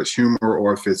things, whether it's humor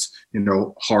or if it's, you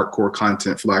know, hardcore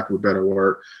content, for lack of a better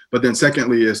word. But then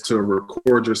secondly is to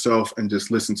record yourself and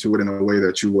just listen to it in a way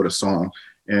that you would a song.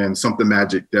 And something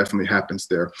magic definitely happens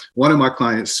there. One of my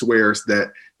clients swears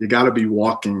that you got to be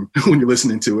walking when you're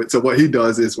listening to it. So what he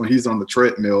does is when he's on the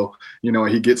treadmill, you know,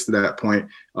 he gets to that point,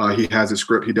 he has a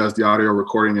script, he does the audio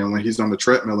recording. And when he's on the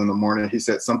treadmill in the morning, he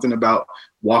said something about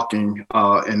walking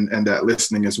and that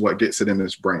listening is what gets it in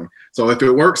his brain. So if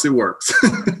it works, it works.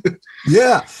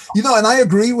 Yeah. You know, and I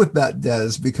agree with that,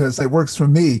 Dez, because it works for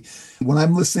me. When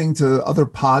I'm listening to other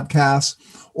podcasts,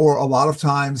 or a lot of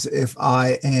times if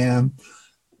I am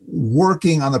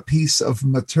working on a piece of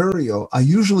material, I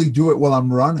usually do it while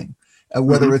I'm running,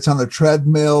 whether it's on a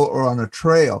treadmill or on a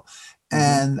trail.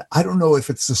 And I don't know if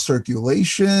it's the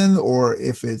circulation or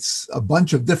if it's a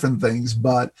bunch of different things,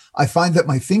 but I find that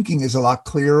my thinking is a lot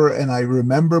clearer and I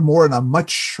remember more and I'm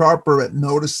much sharper at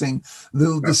noticing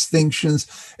little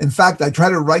distinctions. In fact, I try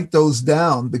to write those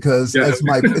down because as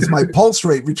my pulse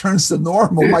rate returns to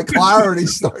normal, my clarity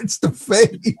starts to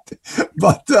fade.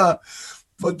 But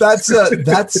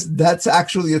that's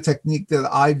actually a technique that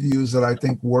I've used that I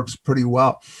think works pretty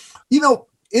well. You know,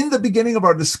 in the beginning of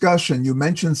our discussion, you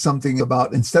mentioned something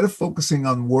about instead of focusing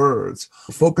on words,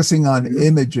 focusing on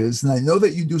images. And I know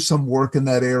that you do some work in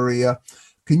that area.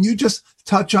 Can you just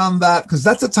touch on that? Because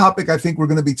that's a topic I think we're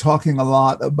going to be talking a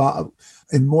lot about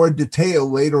in more detail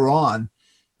later on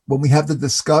when we have the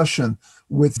discussion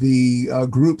with the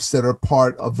groups that are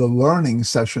part of the learning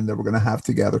session that we're going to have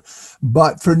together.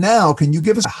 But for now, can you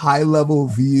give us a high-level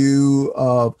view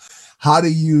of how to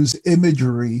use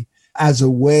imagery as a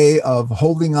way of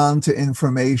holding on to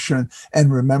information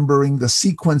and remembering the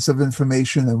sequence of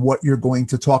information and what you're going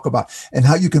to talk about, and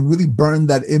how you can really burn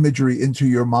that imagery into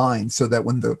your mind so that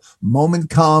when the moment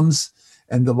comes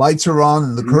and the lights are on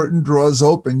and the curtain draws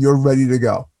open, you're ready to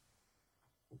go?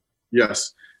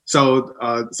 Yes. So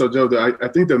Joe, I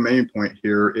think the main point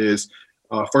here is,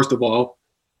 first of all,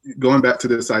 going back to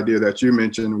this idea that you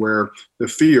mentioned where the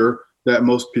fear that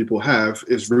most people have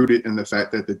is rooted in the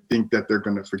fact that they think that they're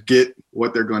going to forget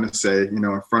what they're going to say, you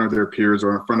know, in front of their peers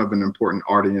or in front of an important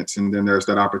audience. And then there's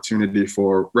that opportunity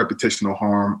for reputational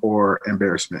harm or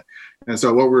embarrassment. And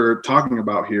so what we're talking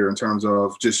about here in terms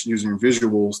of just using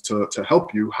visuals to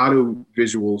help you, how do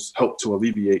visuals help to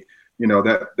alleviate, you know,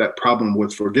 that problem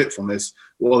with forgetfulness?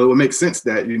 Well, it would make sense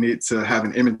that you need to have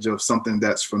an image of something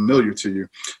that's familiar to you.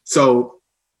 So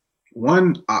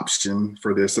one option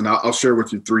for this, and I'll share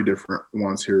with you 3 different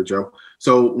ones here, Joe.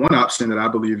 So one option that I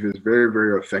believe is very,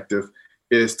 very effective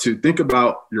is to think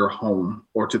about your home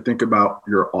or to think about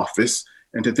your office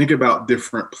and to think about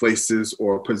different places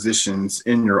or positions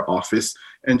in your office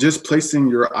and just placing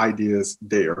your ideas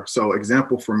there. So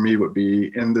example for me would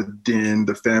be in the den,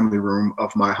 the family room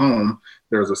of my home.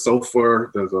 There's a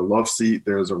sofa, there's a love seat,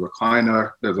 there's a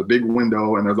recliner, there's a big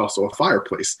window, and there's also a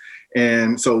fireplace.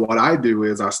 And so what I do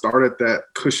is I start at that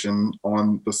cushion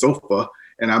on the sofa,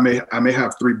 and I may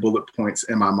have 3 bullet points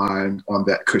in my mind on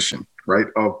that cushion, right?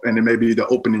 And it may be the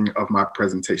opening of my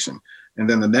presentation. And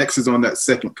then the next is on that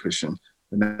second cushion.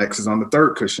 The next is on the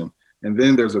third cushion. And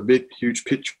then there's a big, huge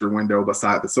picture window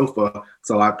beside the sofa.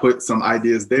 So I put some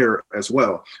ideas there as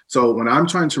well. So when I'm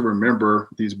trying to remember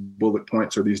these bullet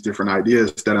points or these different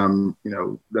ideas that I'm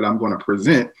going to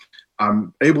present,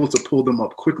 I'm able to pull them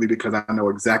up quickly because I know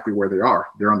exactly where they are.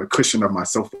 They're on the cushion of my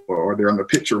sofa, or they're on the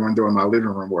picture window in my living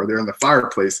room, or they're in the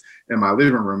fireplace in my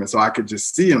living room. And so I could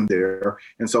just see them there.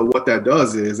 And so what that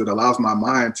does is it allows my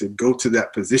mind to go to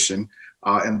that position.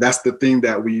 And that's the thing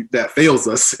that fails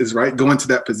us is, right, going to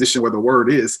that position where the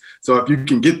word is. So if you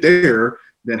can get there,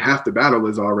 then half the battle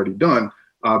is already done.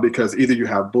 Because either you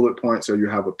have bullet points or you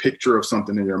have a picture of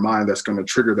something in your mind that's going to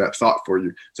trigger that thought for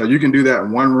you. So you can do that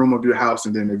in one room of your house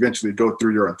and then eventually go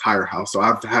through your entire house. So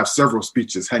I have several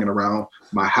speeches hanging around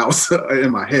my house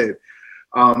in my head.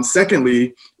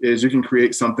 Secondly, is you can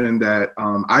create something that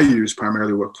I use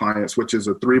primarily with clients, which is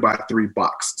a 3x3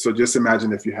 box. So just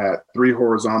imagine if you had 3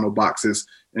 horizontal boxes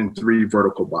and 3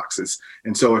 vertical boxes.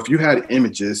 And so if you had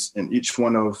images in each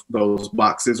one of those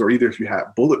boxes, or either if you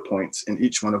had bullet points in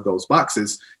each one of those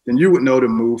boxes, then you would know to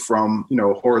move from,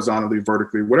 horizontally,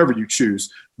 vertically, whatever you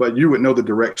choose, but you would know the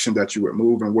direction that you would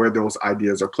move and where those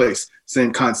ideas are placed.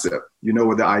 Same concept. You know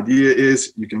where the idea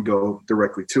is, you can go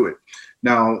directly to it.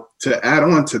 Now, to add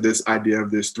on to this idea of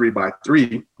this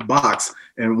 3x3 box,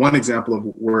 and one example of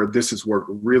where this has worked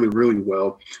really, really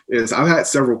well is I've had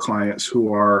several clients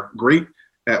who are great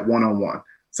at one-on-one.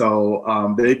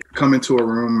 So they come into a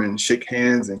room and shake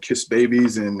hands and kiss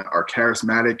babies and are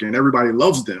charismatic and everybody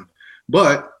loves them.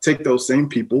 But take those same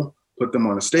people, put them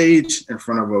on a stage in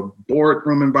front of a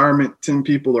boardroom environment, 10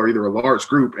 people or either a large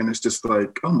group. And it's just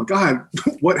like, oh my God,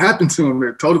 what happened to them?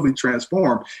 They're totally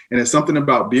transformed. And it's something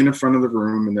about being in front of the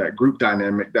room and that group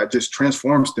dynamic that just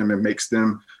transforms them and makes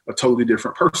them a totally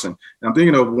different person. And I'm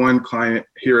thinking of one client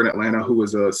here in Atlanta who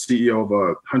was a CEO of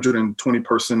a 120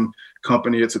 person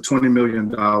company. It's a $20 million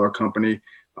company.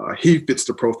 He fits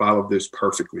the profile of this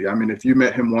perfectly. I mean, if you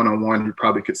met him one-on-one, he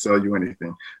probably could sell you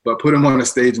anything, but put him on a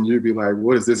stage and you'd be like,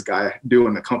 what does this guy do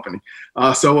in the company?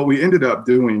 So what we ended up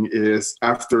doing is,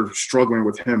 after struggling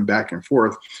with him back and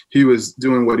forth, he was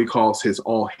doing what he calls his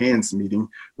all hands meeting,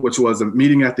 which was a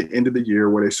meeting at the end of the year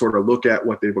where they sort of look at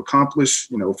what they've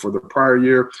accomplished, for the prior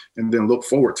year, and then look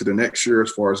forward to the next year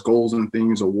as far as goals and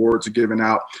things, awards are given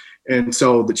out. And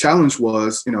so the challenge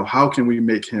was, how can we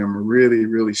make him really,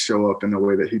 really show up in the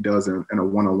way that he does in a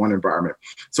one-on-one environment?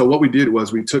 So what we did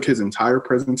was we took his entire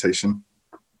presentation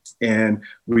and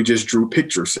we just drew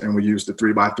pictures and we used the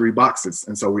 3x3 boxes.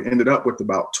 And so we ended up with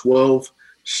about 12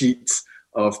 sheets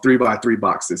of 3x3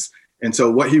 boxes. And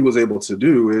so what he was able to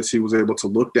do is he was able to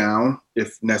look down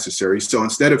if necessary. So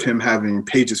instead of him having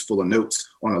pages full of notes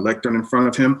on a lectern in front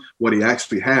of him, what he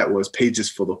actually had was pages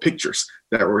full of pictures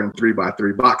that were in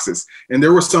 3x3 boxes. And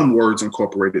there were some words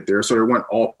incorporated there. So there weren't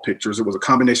all pictures. It was a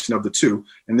combination of the two.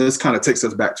 And this kind of takes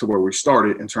us back to where we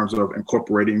started in terms of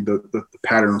incorporating the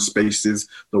pattern spaces,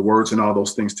 the words and all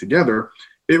those things together.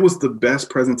 It was the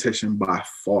best presentation by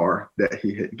far that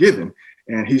he had given.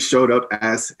 And he showed up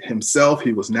as himself.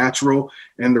 He was natural.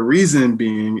 And the reason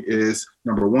being is,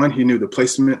 number one, he knew the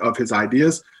placement of his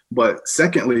ideas. But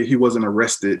secondly, he wasn't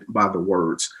arrested by the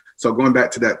words. So going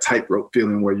back to that tightrope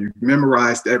feeling where you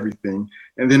memorized everything.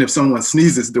 And then if someone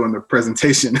sneezes during the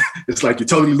presentation, it's like you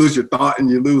totally lose your thought and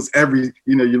you lose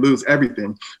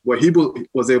everything. What he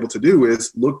was able to do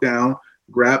is look down,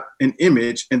 grab an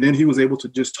image, and then he was able to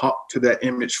just talk to that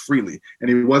image freely. And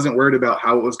he wasn't worried about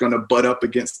how it was going to butt up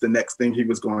against the next thing he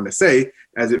was going to say,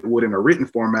 as it would in a written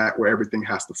format where everything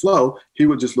has to flow. He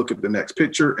would just look at the next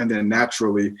picture and then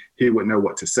naturally he would know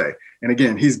what to say. And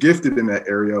again, he's gifted in that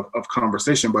area of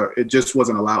conversation, but it just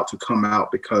wasn't allowed to come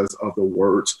out because of the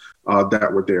words that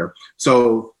were there.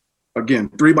 So again,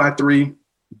 3x3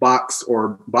 box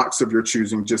or box of your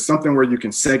choosing, just something where you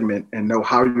can segment and know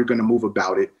how you're going to move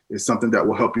about it, is something that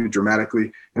will help you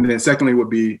dramatically. And then secondly would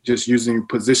be just using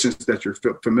positions that you're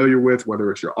familiar with,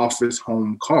 whether it's your office,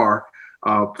 home, car,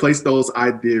 place those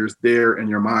ideas there in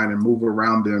your mind and move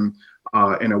around them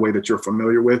in a way that you're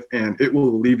familiar with. And it will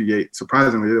alleviate,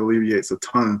 surprisingly, it alleviates a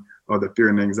ton of the fear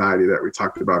and anxiety that we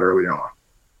talked about early on.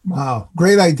 Wow.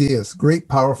 Great ideas. Great,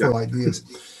 powerful ideas.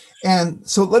 And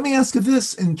so let me ask you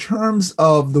this in terms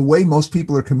of the way most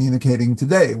people are communicating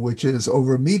today, which is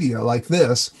over media like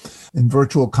this in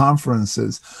virtual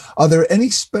conferences. Are there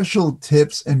any special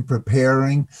tips in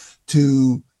preparing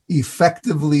to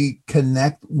effectively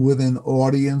connect with an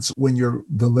audience when you're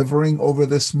delivering over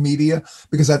this media?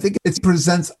 Because I think it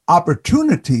presents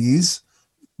opportunities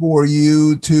for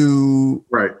you to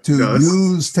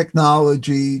use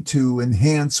technology to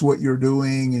enhance what you're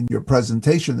doing in your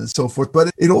presentation and so forth. But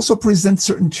it also presents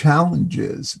certain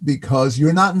challenges because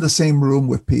you're not in the same room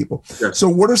with people. Yes. So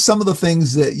what are some of the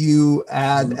things that you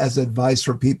add as advice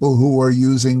for people who are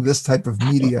using this type of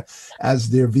media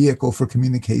as their vehicle for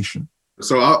communication?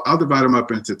 So I'll divide them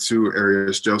up into two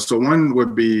areas, Joe. So one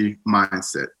would be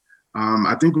mindset.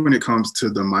 I think when it comes to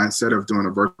the mindset of doing a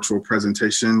virtual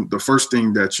presentation, the first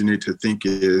thing that you need to think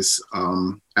is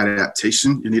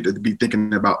adaptation. You need to be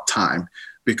thinking about time,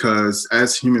 because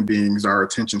as human beings, our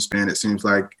attention span, it seems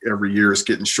like every year is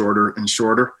getting shorter and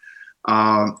shorter.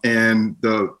 And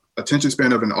the attention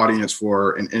span of an audience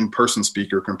for an in-person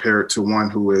speaker compared to one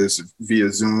who is via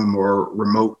Zoom or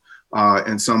remote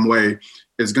in some way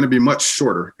is going to be much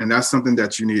shorter. And that's something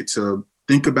that you need to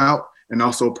think about and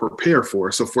also prepare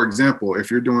for. So for example, if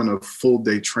you're doing a full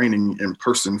day training in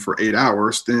person for 8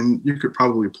 hours, then you could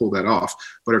probably pull that off.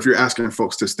 But if you're asking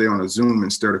folks to stay on a Zoom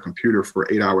and stare at a computer for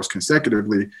 8 hours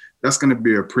consecutively, that's going to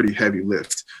be a pretty heavy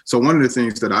lift. So one of the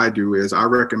things that I do is I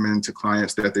recommend to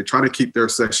clients that they try to keep their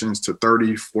sessions to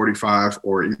 30, 45,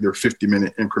 or either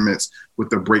 50-minute increments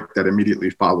with the break that immediately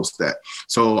follows that.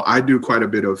 So I do quite a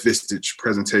bit of Vistage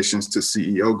presentations to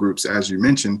CEO groups, as you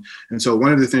mentioned. And so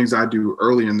one of the things I do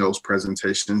early in those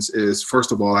presentations is,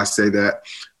 first of all, I say that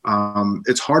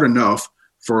it's hard enough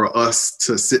for us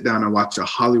to sit down and watch a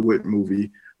Hollywood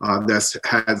movie that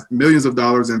has millions of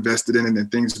dollars invested in it, and then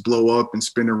things blow up and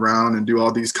spin around and do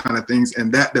all these kind of things,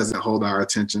 and that doesn't hold our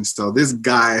attention. So this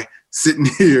guy sitting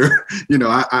here,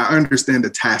 I understand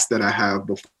the task that I have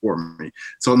before me.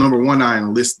 So number one, I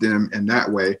enlist them in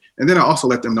that way. And then I also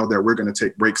let them know that we're going to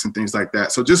take breaks and things like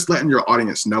that. So just letting your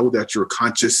audience know that you're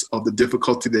conscious of the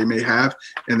difficulty they may have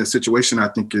in the situation, I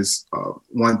think is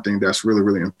one thing that's really,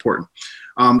 really important.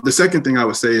 The second thing I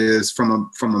would say is from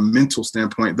a mental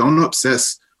standpoint, don't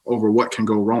obsess over what can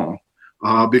go wrong,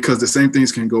 because the same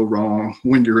things can go wrong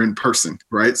when you're in person,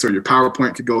 right? So your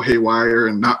PowerPoint could go haywire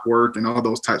and not work and all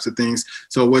those types of things.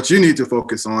 So what you need to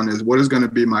focus on is what is going to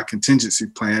be my contingency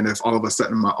plan if all of a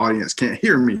sudden my audience can't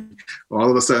hear me, or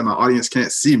all of a sudden my audience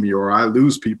can't see me, or I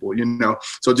lose people,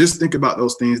 So just think about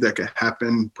those things that could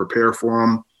happen, prepare for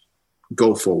them,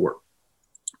 go forward.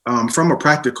 From a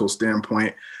practical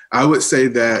standpoint, I would say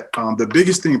that the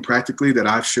biggest thing practically that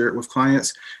I've shared with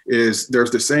clients is there's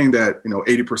the saying that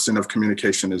 80% of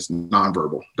communication is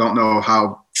nonverbal. Don't know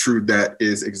how true that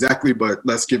is exactly, but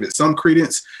let's give it some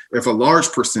credence. If a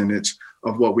large percentage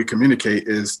of what we communicate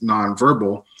is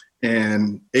nonverbal,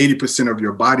 and 80% of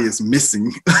your body is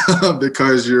missing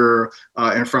because you're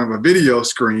in front of a video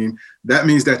screen, that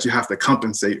means that you have to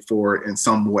compensate for it in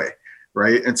some way,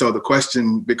 right? And so the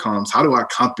question becomes, how do I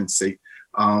compensate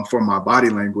for my body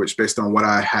language based on what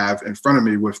I have in front of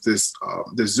me with this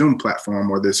Zoom platform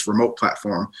or this remote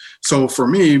platform? So for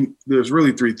me, there's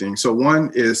really three things. So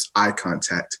one is eye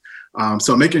contact.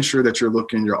 So making sure that you're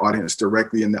looking your audience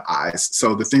directly in the eyes.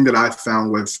 So the thing that I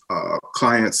found with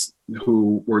clients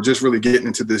who were just really getting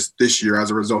into this year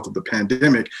as a result of the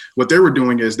pandemic, what they were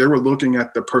doing is they were looking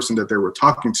at the person that they were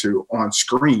talking to on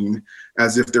screen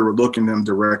as if they were looking them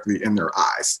directly in their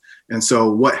eyes. And so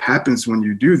what happens when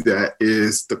you do that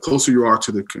is the closer you are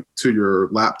to your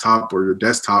laptop or your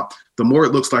desktop, the more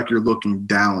it looks like you're looking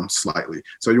down slightly.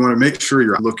 So you want to make sure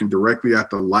you're looking directly at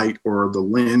the light or the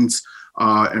lens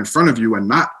in front of you and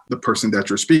not the person that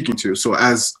you're speaking to. So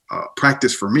as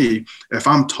practice for me, if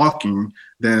I'm talking,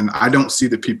 then I don't see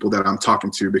the people that I'm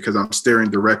talking to because I'm staring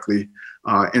directly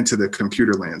into the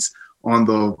computer lens. On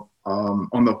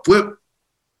the flip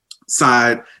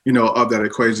side, of that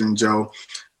equation, Joe,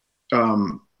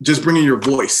 just bringing your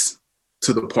voice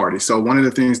to the party. So one of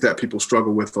the things that people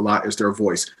struggle with a lot is their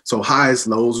voice. So highs,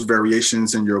 lows,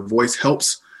 variations in your voice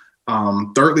helps.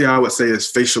 Thirdly, I would say is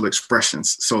facial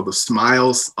expressions. So the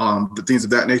smiles, the things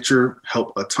of that nature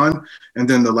help a ton. And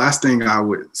then the last thing I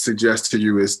would suggest to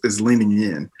you is leaning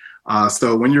in.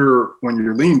 So when you're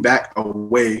leaning back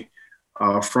away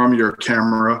from your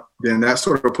camera, then that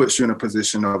sort of puts you in a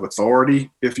position of authority,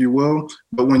 if you will.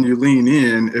 But when you lean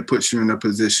in, it puts you in a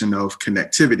position of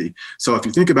connectivity. So if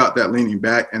you think about that leaning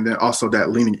back and then also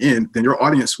that leaning in, then your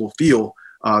audience will feel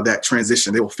that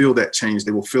transition. They will feel that change.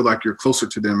 They will feel like you're closer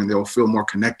to them and they'll feel more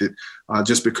connected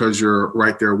just because you're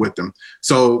right there with them.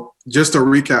 So just to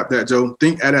recap that, Joe,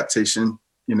 think adaptation,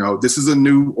 this is a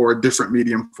new or a different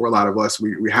medium for a lot of us.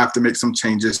 We have to make some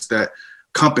changes that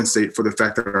compensate for the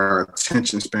fact that our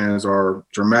attention spans are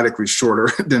dramatically shorter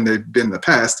than they've been in the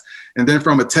past. And then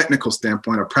from a technical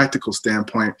standpoint, a practical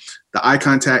standpoint, the eye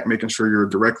contact, making sure you're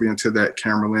directly into that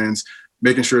camera lens,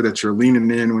 making sure that you're leaning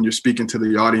in when you're speaking to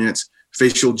the audience,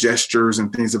 facial gestures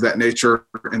and things of that nature,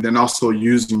 and then also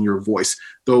using your voice.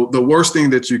 The worst thing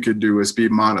that you could do is be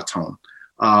monotone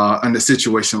in a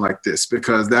situation like this,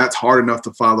 because that's hard enough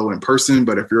to follow in person.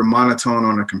 But if you're monotone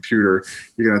on a computer,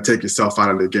 you're going to take yourself out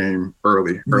of the game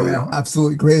early on.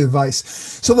 Absolutely. Great advice.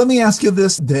 So let me ask you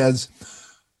this, Dez.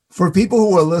 For people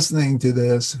who are listening to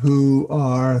this, who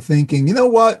are thinking, you know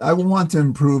what, I want to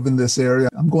improve in this area,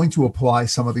 I'm going to apply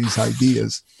some of these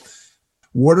ideas.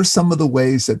 What are some of the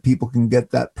ways that people can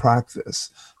get that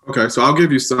practice? Okay, so I'll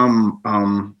give you some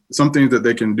things that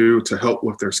they can do to help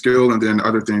with their skill, and then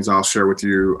other things I'll share with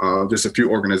you, just a few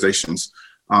organizations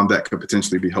that could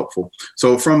potentially be helpful.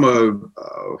 So from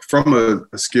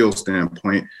a skill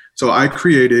standpoint, so I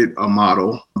created a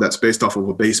model that's based off of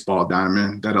a baseball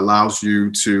diamond that allows you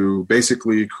to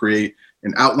basically create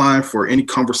an outline for any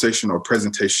conversation or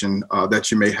presentation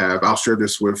that you may have. I'll share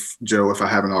this with Joe if I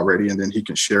haven't already, and then he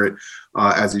can share it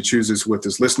as he chooses with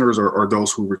his listeners or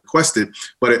those who request it.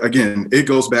 But again, it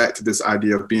goes back to this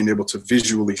idea of being able to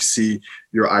visually see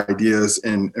your ideas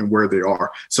and where they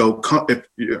are. So if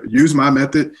you use my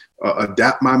method,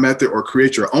 adapt my method, or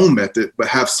create your own method, but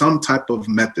have some type of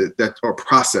method or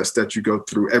process that you go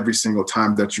through every single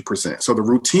time that you present. So the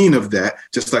routine of that,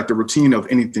 just like the routine of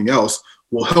anything else,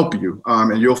 will help you,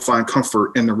 and you'll find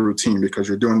comfort in the routine because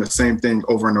you're doing the same thing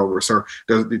over and over. So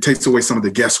it takes away some of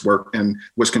the guesswork, and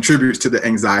which contributes to the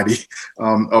anxiety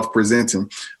of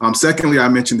presenting. Secondly, I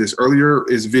mentioned this earlier,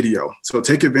 is video. So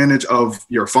take advantage of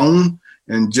your phone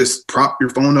and just prop your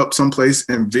phone up someplace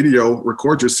and video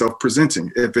record yourself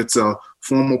presenting. If it's a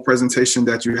formal presentation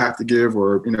that you have to give,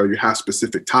 or you have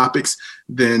specific topics,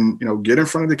 then get in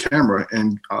front of the camera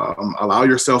and allow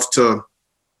yourself to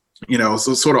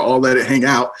so sort of all let it hang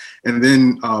out, and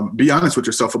then be honest with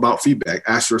yourself about feedback.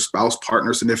 Ask your spouse,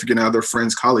 partner, significant other,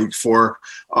 friends, colleagues for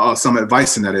some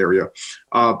advice in that area.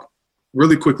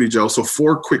 Really quickly, Joe, so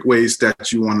 4 quick ways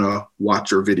that you want to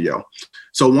watch your video.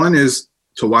 So one is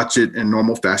to watch it in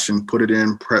normal fashion, put it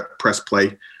in, press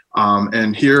play.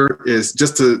 And here is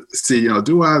just to see,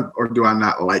 do I or do I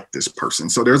not like this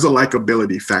person? So there's a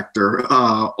likability factor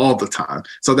all the time.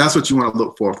 So that's what you want to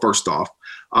look for first off.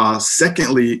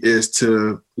 Secondly is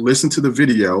to listen to the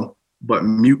video, but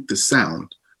mute the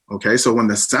sound. Okay, so when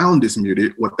the sound is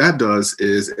muted, what that does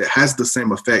is it has the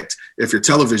same effect if your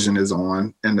television is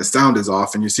on and the sound is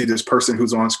off and you see this person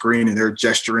who's on screen and they're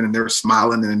gesturing and they're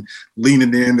smiling and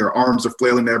leaning in, their arms are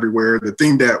flailing everywhere. The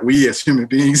thing that we as human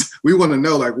beings, we want to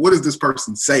know, like, what is this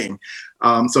person saying?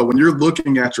 So when you're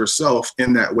looking at yourself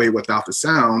in that way without the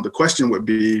sound, the question would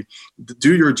be,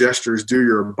 do your gestures, do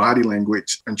your body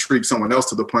language intrigue someone else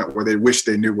to the point where they wish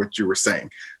they knew what you were saying?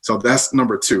 So that's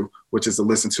number 2, which is to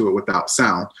listen to it without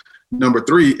sound. Number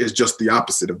 3 is just the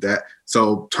opposite of that.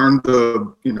 So turn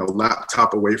the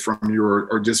laptop away from you,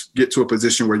 or just get to a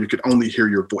position where you could only hear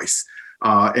your voice.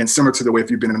 And similar to the way if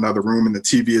you've been in another room and the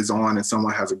TV is on and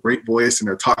someone has a great voice and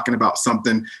they're talking about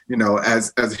something,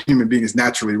 as human beings,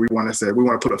 naturally, we want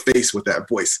to put a face with that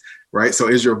voice, right? So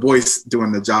is your voice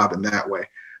doing the job in that way?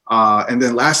 And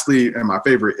then lastly, and my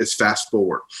favorite, is fast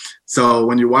forward. So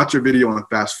when you watch your video and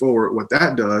fast forward, what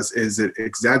that does is it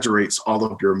exaggerates all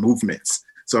of your movements.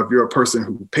 So if you're a person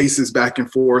who paces back and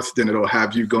forth, then it'll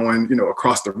have you going,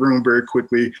 across the room very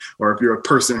quickly. Or if you're a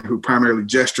person who primarily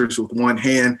gestures with one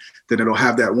hand, then it'll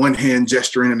have that one hand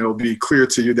gesturing, and it'll be clear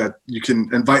to you that you can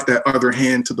invite that other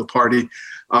hand to the party.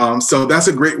 So that's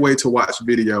a great way to watch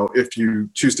video if you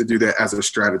choose to do that as a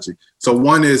strategy. So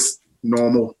 1 is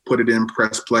normal, put it in,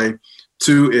 press play.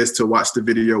 2 is to watch the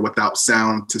video without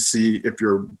sound to see if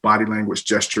your body language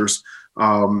gestures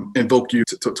invoke you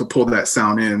to pull that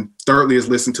sound in. Thirdly is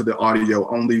listen to the audio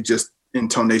only, just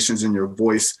intonations in your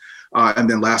voice. And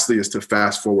then lastly is to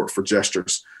fast forward for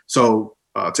gestures. So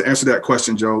to answer that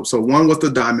question, Joe, so 1 was the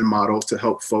diamond model to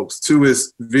help folks. 2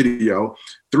 is video.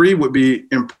 3 would be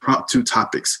impromptu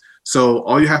topics. So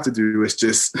all you have to do is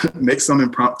just make some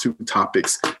impromptu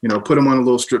topics, put them on a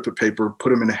little strip of paper, put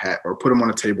them in a hat, or put them on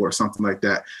a table or something like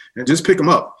that, and just pick them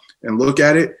up and look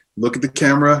at it, look at the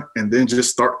camera, and then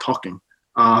just start talking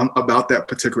about that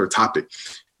particular topic.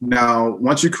 Now,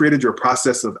 once you created your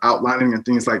process of outlining and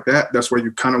things like that, that's where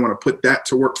you kind of want to put that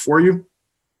to work for you.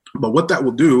 But what that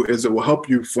will do is it will help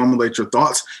you formulate your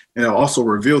thoughts, and it'll also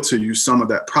reveal to you some of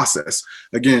that process.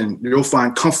 Again, you'll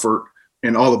find comfort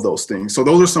in all of those things. So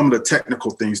those are some of the technical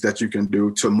things that you can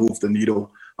do to move the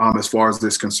needle as far as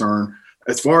this concern.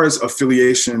 As far as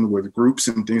affiliation with groups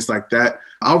and things like that,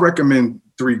 I'll recommend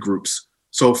 3 groups.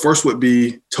 So first would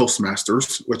be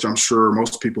Toastmasters, which I'm sure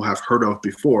most people have heard of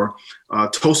before.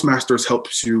 Toastmasters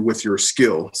helps you with your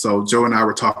skill. So Joe and I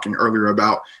were talking earlier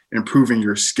about improving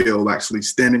your skill, actually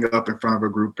standing up in front of a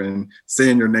group and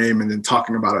saying your name and then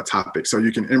talking about a topic. So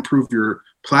you can improve your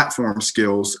platform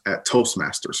skills at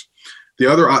Toastmasters.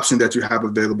 The other option that you have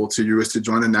available to you is to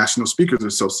join the National Speakers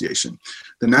Association.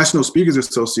 The National Speakers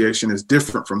Association is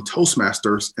different from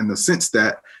Toastmasters in the sense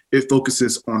that it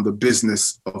focuses on the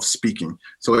business of speaking.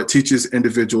 So it teaches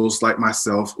individuals like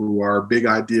myself who are big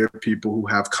idea people, who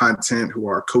have content, who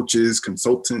are coaches,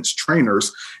 consultants,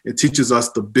 trainers. It teaches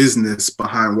us the business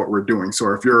behind what we're doing.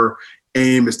 So if your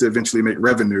aim is to eventually make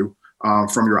revenue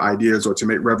from your ideas or to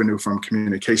make revenue from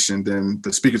communication, then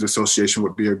the Speakers Association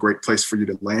would be a great place for you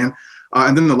to land.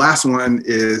 And then the last one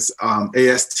is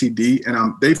ASTD,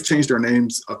 and they've changed their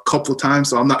names a couple of times,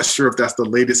 so I'm not sure if that's the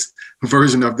latest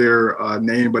version of their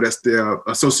name, but it's the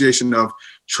Association of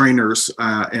Trainers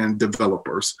and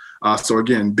Developers. So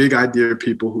again, big idea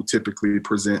people who typically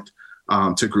present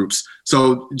to groups.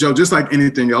 So Joe, just like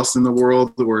anything else in the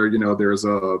world where, there's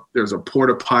a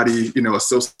porta potty,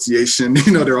 association,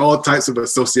 there are all types of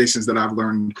associations that I've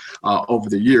learned over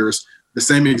the years. The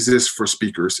same exists for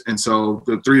speakers. And so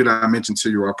the 3 that I mentioned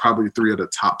to you are probably 3 of the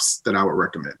tops that I would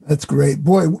recommend. That's great.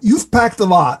 Boy, you've packed a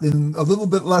lot in a little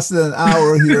bit less than an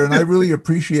hour here, and I really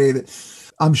appreciate it.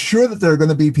 I'm sure that there are going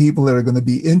to be people that are going to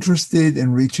be interested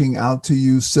in reaching out to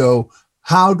you. So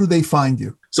how do they find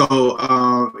you? So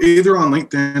either on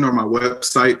LinkedIn or my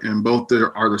website, and both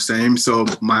are the same. So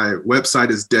my website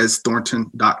is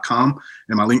dezthornton.com,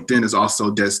 and my LinkedIn is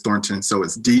also Dez Thornton. So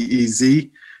it's DEZ.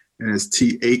 And it's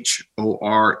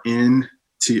THORNTON.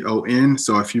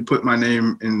 So if you put my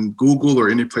name in Google or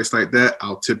any place like that,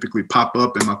 I'll typically pop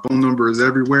up, and my phone number is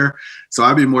everywhere. So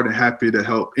I'd be more than happy to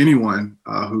help anyone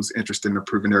who's interested in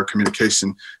improving their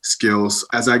communication skills.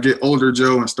 As I get older,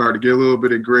 Joe, and start to get a little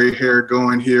bit of gray hair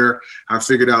going here, I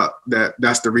figured out that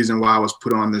that's the reason why I was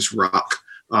put on this rock,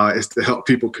 is to help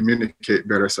people communicate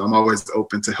better. So I'm always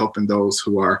open to helping those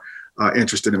who are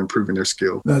interested in improving their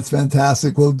skill. That's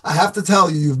fantastic. Well, I have to tell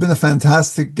you, you've been a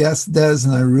fantastic guest, Dez,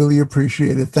 and I really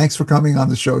appreciate it. Thanks for coming on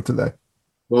the show today.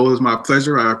 Well, it was my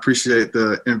pleasure. I appreciate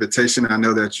the invitation. I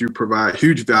know that you provide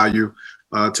huge value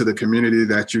to the community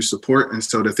that you support. And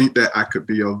so to think that I could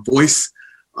be a voice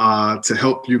to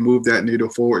help you move that needle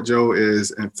forward, Joe,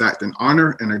 is in fact an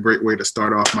honor and a great way to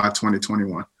start off my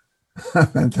 2021.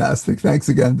 Fantastic. Thanks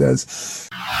again, Dez.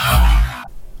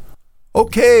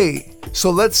 Okay, so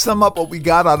let's sum up what we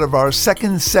got out of our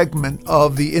second segment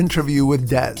of the interview with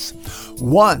Dez.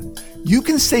 1, you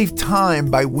can save time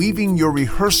by weaving your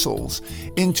rehearsals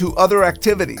into other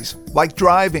activities like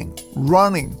driving,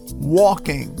 running,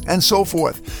 walking, and so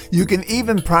forth. You can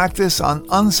even practice on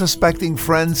unsuspecting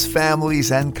friends,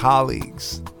 families, and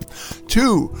colleagues.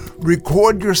 2,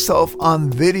 record yourself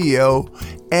on video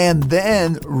and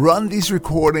then run these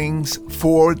recordings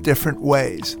 4 different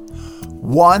ways.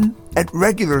 1, at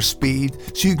regular speed,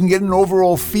 so you can get an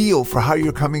overall feel for how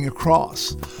you're coming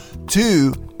across.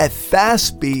 2, at fast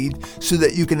speed, so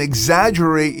that you can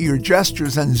exaggerate your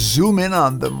gestures and zoom in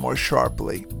on them more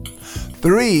sharply.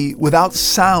 3, without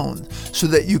sound, so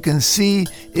that you can see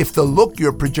if the look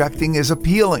you're projecting is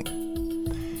appealing.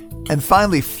 And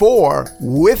finally, 4,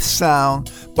 with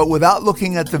sound, but without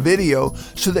looking at the video,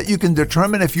 so that you can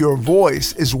determine if your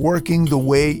voice is working the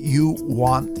way you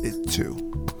want it to.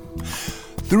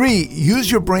 3,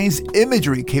 use your brain's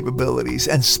imagery capabilities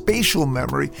and spatial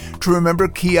memory to remember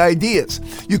key ideas.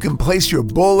 You can place your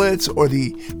bullets or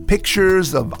the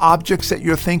pictures of objects that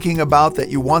you're thinking about that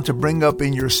you want to bring up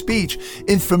in your speech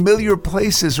in familiar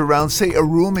places around, say, a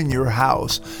room in your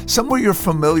house, somewhere you're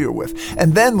familiar with.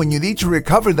 And then when you need to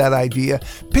recover that idea,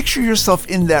 picture yourself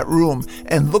in that room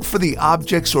and look for the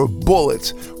objects or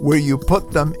bullets where you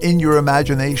put them in your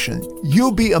imagination.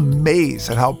 You'll be amazed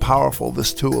at how powerful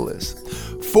this tool is.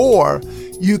 4,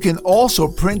 you can also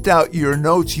print out your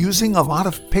notes using a lot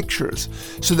of pictures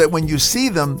so that when you see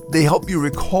them, they help you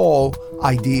recall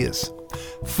ideas.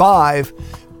 5,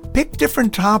 pick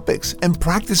different topics and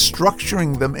practice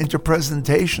structuring them into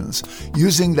presentations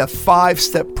using the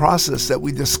 5-step process that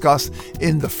we discussed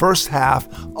in the first half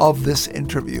of this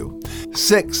interview.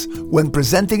 6, when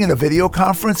presenting in a video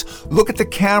conference, look at the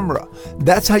camera.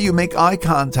 That's how you make eye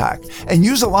contact, and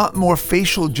use a lot more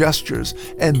facial gestures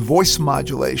and voice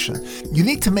modulation. You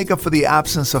need to make up for the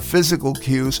absence of physical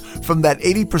cues from that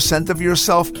 80% of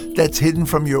yourself that's hidden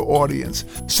from your audience.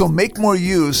 So make more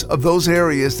use of those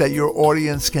areas that your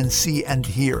audience can can see and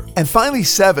hear. And finally,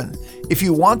 7, if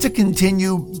you want to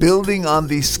continue building on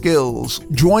these skills,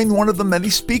 join one of the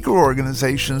many speaker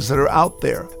organizations that are out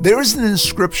there. There is an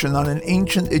inscription on an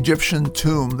ancient Egyptian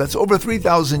tomb that's over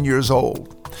 3,000 years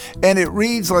old, and it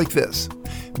reads like this: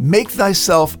 "Make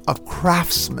thyself a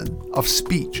craftsman of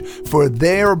speech, for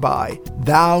thereby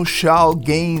thou shalt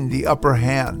gain the upper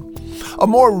hand." A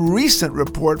more recent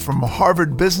report from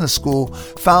Harvard Business School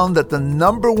found that the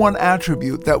number one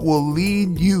attribute that will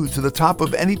lead you to the top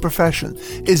of any profession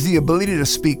is the ability to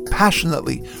speak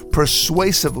passionately,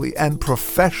 persuasively, and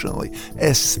professionally,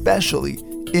 especially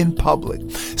in public.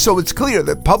 So it's clear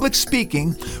that public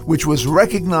speaking, which was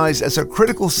recognized as a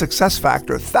critical success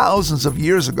factor thousands of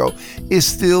years ago, is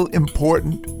still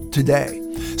important today.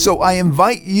 So I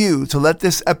invite you to let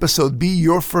this episode be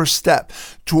your first step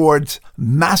towards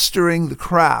mastering the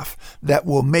craft that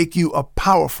will make you a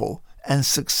powerful and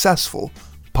successful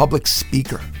public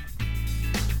speaker.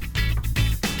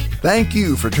 Thank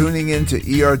you for tuning in to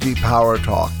ERG Power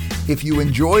Talk. If you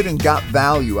enjoyed and got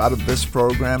value out of this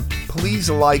program, please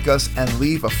like us and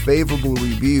leave a favorable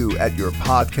review at your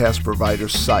podcast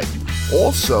provider's site.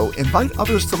 Also, invite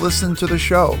others to listen to the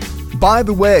show. By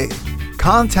the way,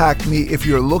 contact me if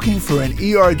you're looking for an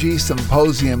ERG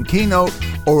Symposium keynote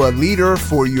or a leader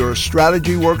for your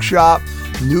strategy workshop,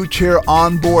 new chair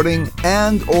onboarding,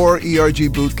 and or ERG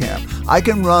bootcamp. I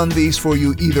can run these for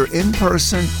you either in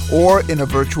person or in a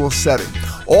virtual setting.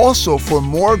 Also, for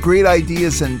more great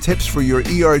ideas and tips for your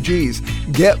ERGs,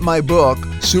 get my book,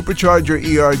 Supercharge Your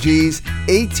ERGs,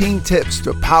 18 Tips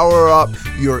to Power Up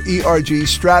Your ERG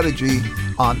Strategy,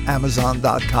 on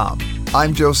Amazon.com.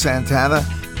 I'm Joe Santana,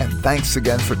 and thanks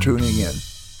again for tuning in.